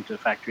are talking to the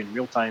factory in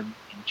real time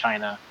in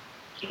China,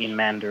 in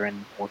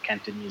Mandarin or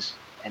Cantonese,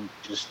 and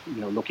just,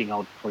 looking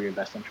out for your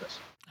best interests.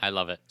 I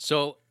love it.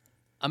 So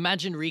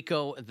imagine,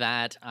 Rico,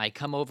 that I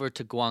come over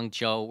to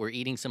Guangzhou, we're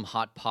eating some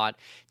hot pot,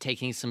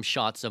 taking some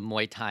shots of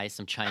Muay Thai,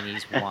 some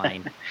Chinese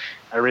wine.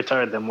 I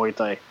retired the Muay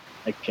Thai.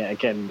 I can't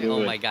do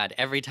it. Oh my God.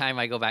 Every time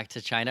I go back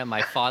to China,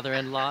 my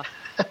father-in-law,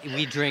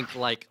 we drink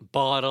like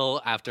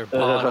bottle after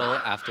bottle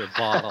after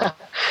bottle.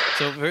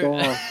 So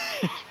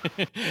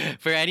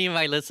for any of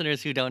my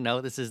listeners who don't know,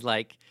 this is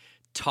like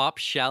top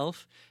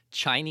shelf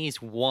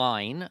Chinese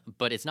wine,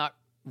 but it's not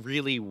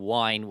really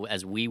wine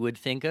as we would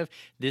think of.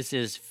 This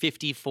is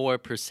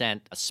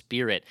 54%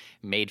 spirit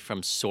made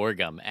from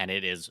sorghum, and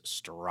it is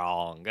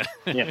strong.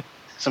 Yeah,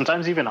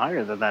 sometimes even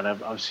higher than that.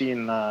 I've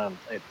seen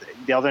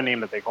the other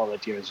name that they call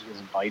it here is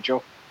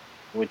baijiu,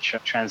 which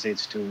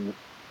translates to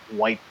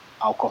white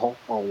alcohol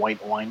or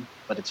white wine,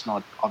 but it's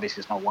not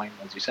wine,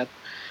 as you said.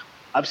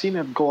 I've seen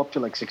it go up to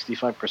like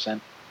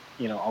 65%,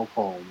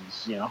 alcohol,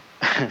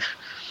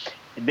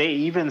 They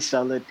even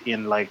sell it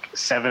in like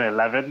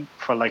 7-Eleven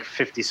for like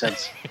 50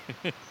 cents.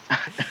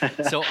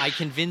 So I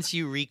convince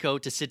you, Rico,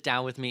 to sit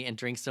down with me and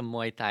drink some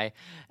Muay Thai.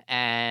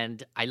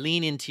 And I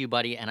lean into you,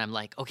 buddy, and I'm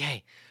like,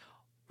 okay,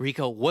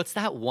 Rico, what's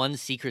that one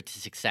secret to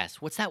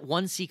success? What's that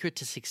one secret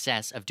to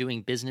success of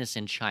doing business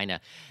in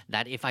China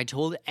that if I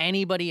told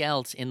anybody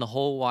else in the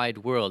whole wide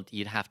world,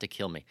 you'd have to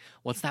kill me?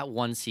 What's that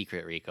one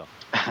secret, Rico?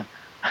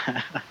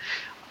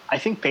 I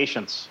think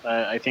patience.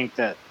 I think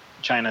that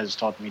China has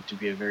taught me to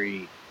be a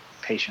very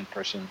patient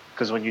person,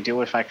 because when you deal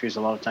with factories,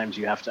 a lot of times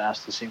you have to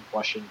ask the same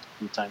question a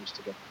few times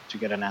to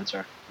get an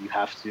answer. You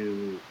have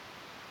to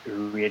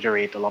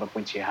reiterate a lot of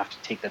points. You have to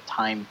take the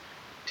time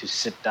to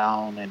sit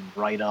down and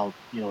write out,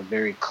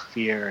 very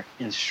clear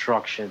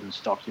instructions,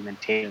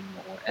 documentation,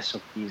 or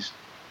SOPs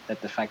that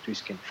the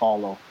factories can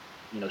follow,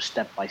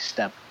 step by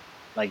step.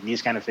 Like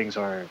these kind of things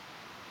are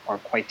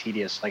quite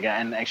tedious. Like,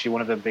 and actually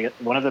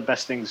one of the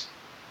best things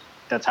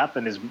that's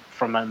happened is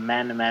from a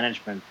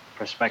management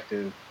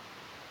perspective,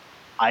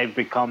 I've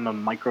become a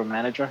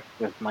micromanager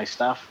with my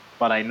staff,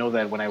 but I know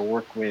that when I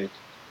work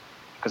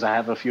because I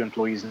have a few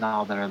employees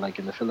now that are like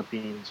in the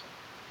Philippines.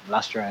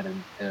 Last year I had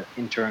an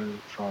intern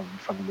from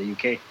the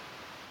UK.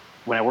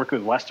 When I work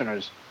with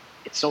Westerners,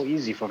 it's so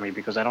easy for me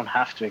because I don't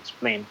have to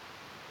explain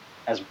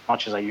as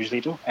much as I usually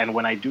do. And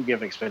when I do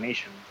give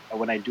explanation,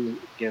 when I do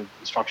give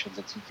instructions,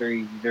 it's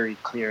very, very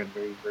clear and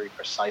very, very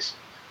precise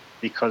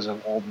because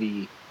of all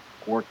the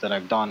work that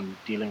I've done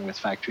dealing with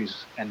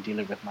factories and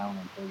dealing with my own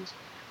employees.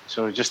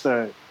 So just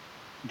the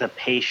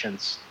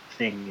patience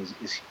thing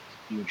is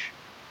huge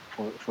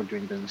for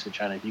doing business in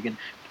China. If you can,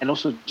 and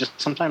also just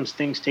sometimes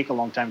things take a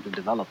long time to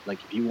develop.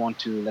 Like if you want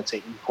to, let's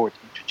say, import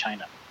into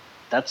China,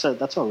 that's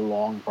a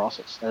long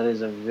process. That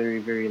is a very,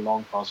 very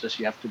long process.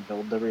 You have to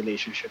build the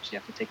relationships. You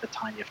have to take the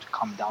time. You have to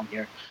come down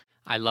here.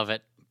 I love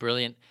it.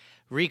 Brilliant.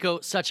 Rico,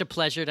 such a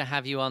pleasure to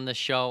have you on the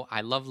show.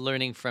 I love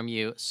learning from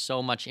you.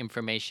 So much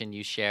information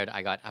you shared.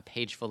 I got a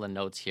page full of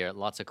notes here.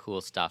 Lots of cool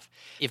stuff.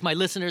 If my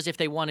listeners, if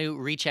they want to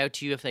reach out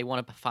to you, if they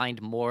want to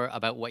find more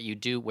about what you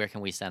do, where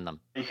can we send them?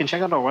 You can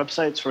check out our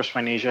website,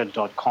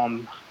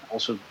 sourcefinasia.com.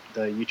 Also,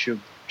 the YouTube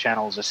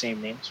channel is the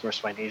same name, Source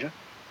Find Asia.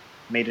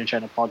 Made in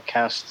China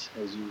podcast,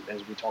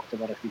 as we talked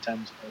about a few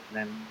times. And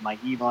then my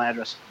email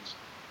address is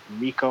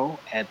rico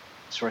at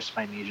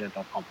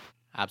sourcefinasia.com.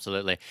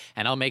 Absolutely.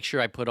 And I'll make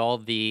sure I put all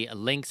the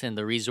links and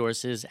the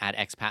resources at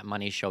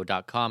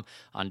expatmoneyshow.com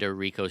under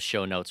Rico's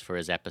show notes for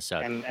his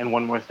episode. And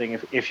one more thing,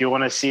 if you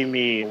want to see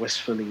me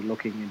wistfully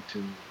looking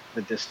into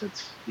the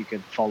distance, you can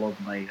follow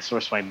my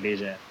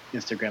SourceFindAsia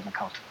Instagram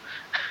account.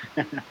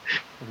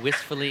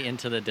 Wistfully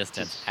into the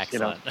distance.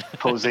 Excellent.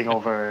 Posing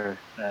over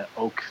the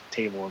oak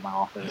table in my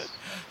office.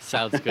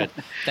 Sounds good.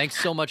 Thanks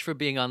so much for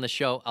being on the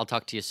show. I'll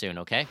talk to you soon,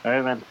 okay? All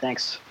right, man.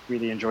 Thanks.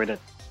 Really enjoyed it.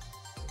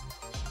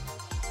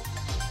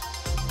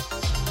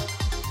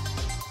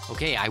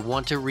 Okay, I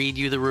want to read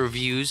you the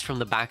reviews from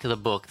the back of the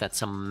book that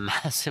some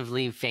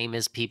massively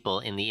famous people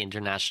in the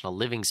international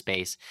living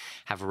space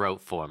have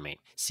wrote for me.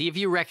 See if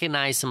you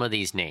recognize some of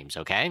these names,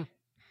 okay?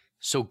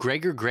 So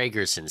Gregor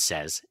Gregerson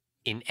says,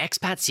 in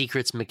Expat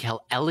Secrets, Mikkel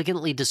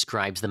elegantly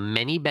describes the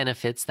many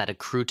benefits that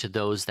accrue to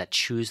those that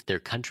choose their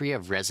country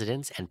of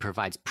residence and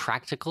provides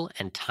practical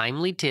and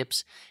timely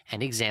tips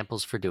and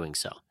examples for doing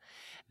so.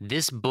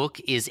 This book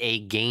is a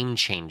game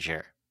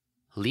changer.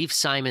 Leif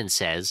Simon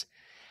says,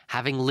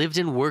 having lived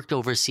and worked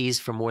overseas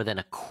for more than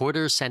a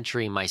quarter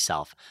century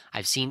myself,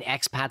 I've seen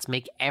expats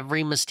make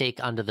every mistake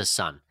under the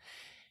sun.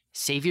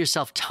 Save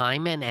yourself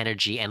time and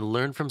energy and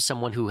learn from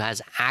someone who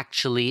has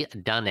actually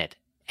done it.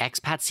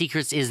 Expat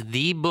Secrets is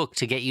the book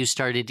to get you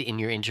started in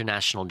your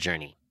international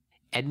journey.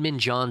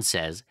 Edmund John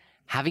says,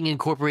 having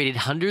incorporated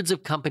hundreds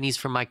of companies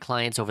for my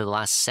clients over the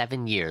last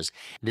 7 years,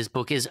 this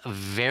book is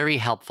very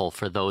helpful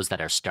for those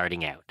that are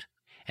starting out.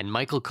 And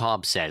Michael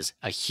Cobb says,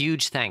 a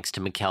huge thanks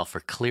to Mikkel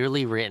for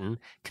clearly written,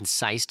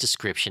 concise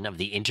description of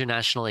the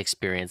international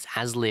experience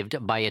as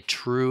lived by a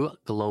true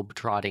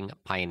globe-trotting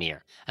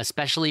pioneer.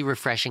 Especially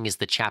refreshing is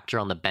the chapter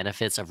on the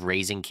benefits of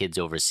raising kids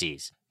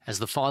overseas. As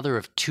the father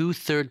of 2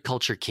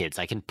 third-culture kids,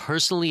 I can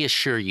personally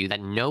assure you that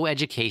no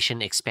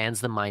education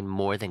expands the mind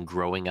more than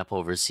growing up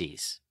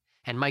overseas.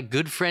 And my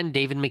good friend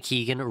David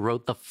McKeegan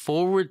wrote the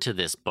foreword to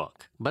this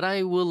book, but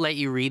I will let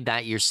you read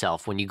that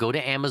yourself when you go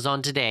to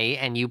Amazon today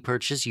and you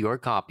purchase your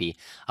copy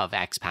of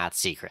Expat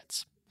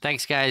Secrets.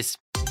 Thanks, guys.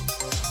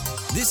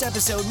 This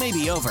episode may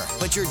be over,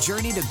 but your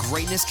journey to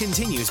greatness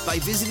continues by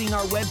visiting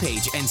our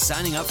webpage and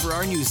signing up for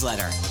our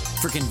newsletter.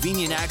 For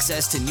convenient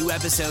access to new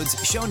episodes,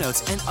 show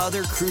notes, and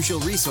other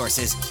crucial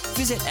resources,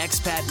 visit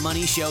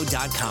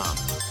expatmoneyshow.com.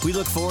 We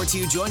look forward to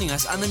you joining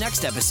us on the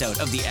next episode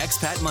of the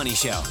Expat Money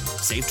Show.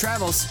 Safe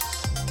travels.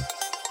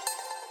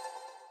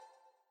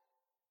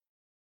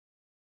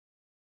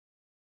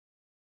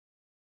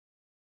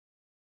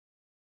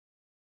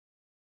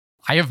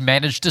 I have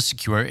managed to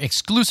secure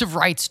exclusive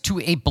rights to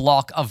a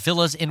block of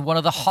villas in one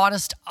of the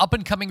hottest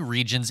up-and-coming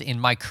regions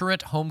in my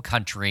current home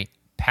country,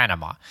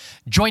 Panama.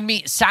 Join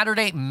me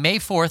Saturday, May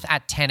 4th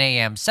at 10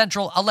 a.m.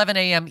 Central, 11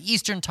 a.m.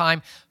 Eastern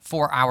Time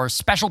for our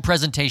special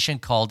presentation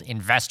called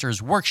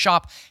Investors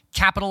Workshop,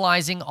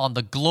 capitalizing on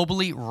the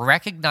globally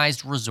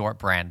recognized resort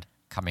brand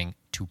coming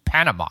to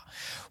Panama.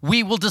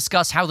 We will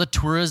discuss how the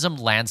tourism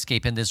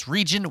landscape in this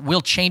region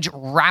will change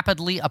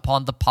rapidly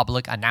upon the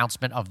public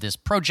announcement of this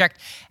project,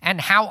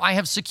 and how I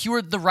have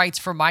secured the rights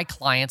for my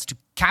clients to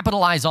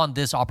capitalize on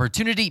this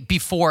opportunity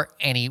before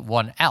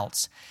anyone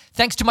else.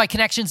 Thanks to my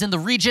connections in the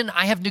region,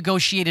 I have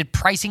negotiated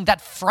pricing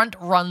that front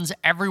runs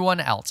everyone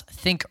else.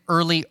 Think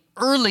early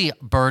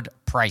bird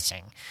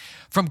pricing.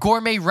 From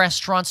gourmet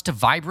restaurants to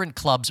vibrant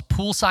clubs,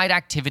 poolside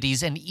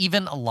activities, and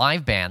even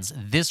live bands,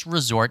 this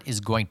resort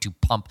is going to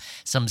pump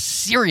some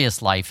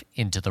serious life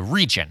into the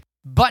region.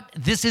 But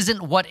this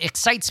isn't what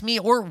excites me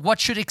or what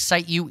should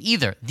excite you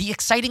either. The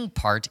exciting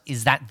part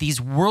is that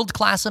these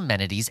world-class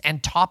amenities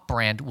and top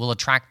brand will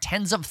attract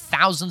tens of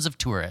thousands of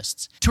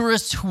tourists.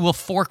 Tourists who will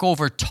fork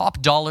over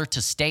top dollar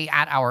to stay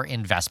at our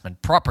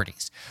investment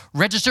properties.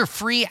 Register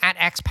free at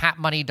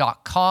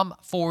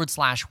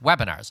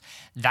expatmoney.com/webinars.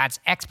 That's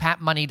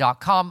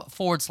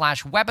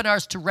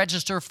expatmoney.com/webinars to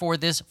register for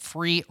this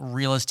free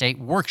real estate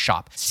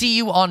workshop. See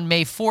you on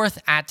May 4th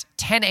at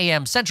 10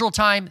 a.m. Central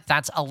Time.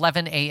 That's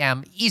 11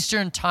 a.m. Eastern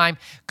Time.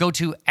 Go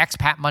to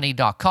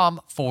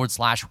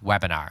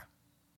expatmoney.com/webinar.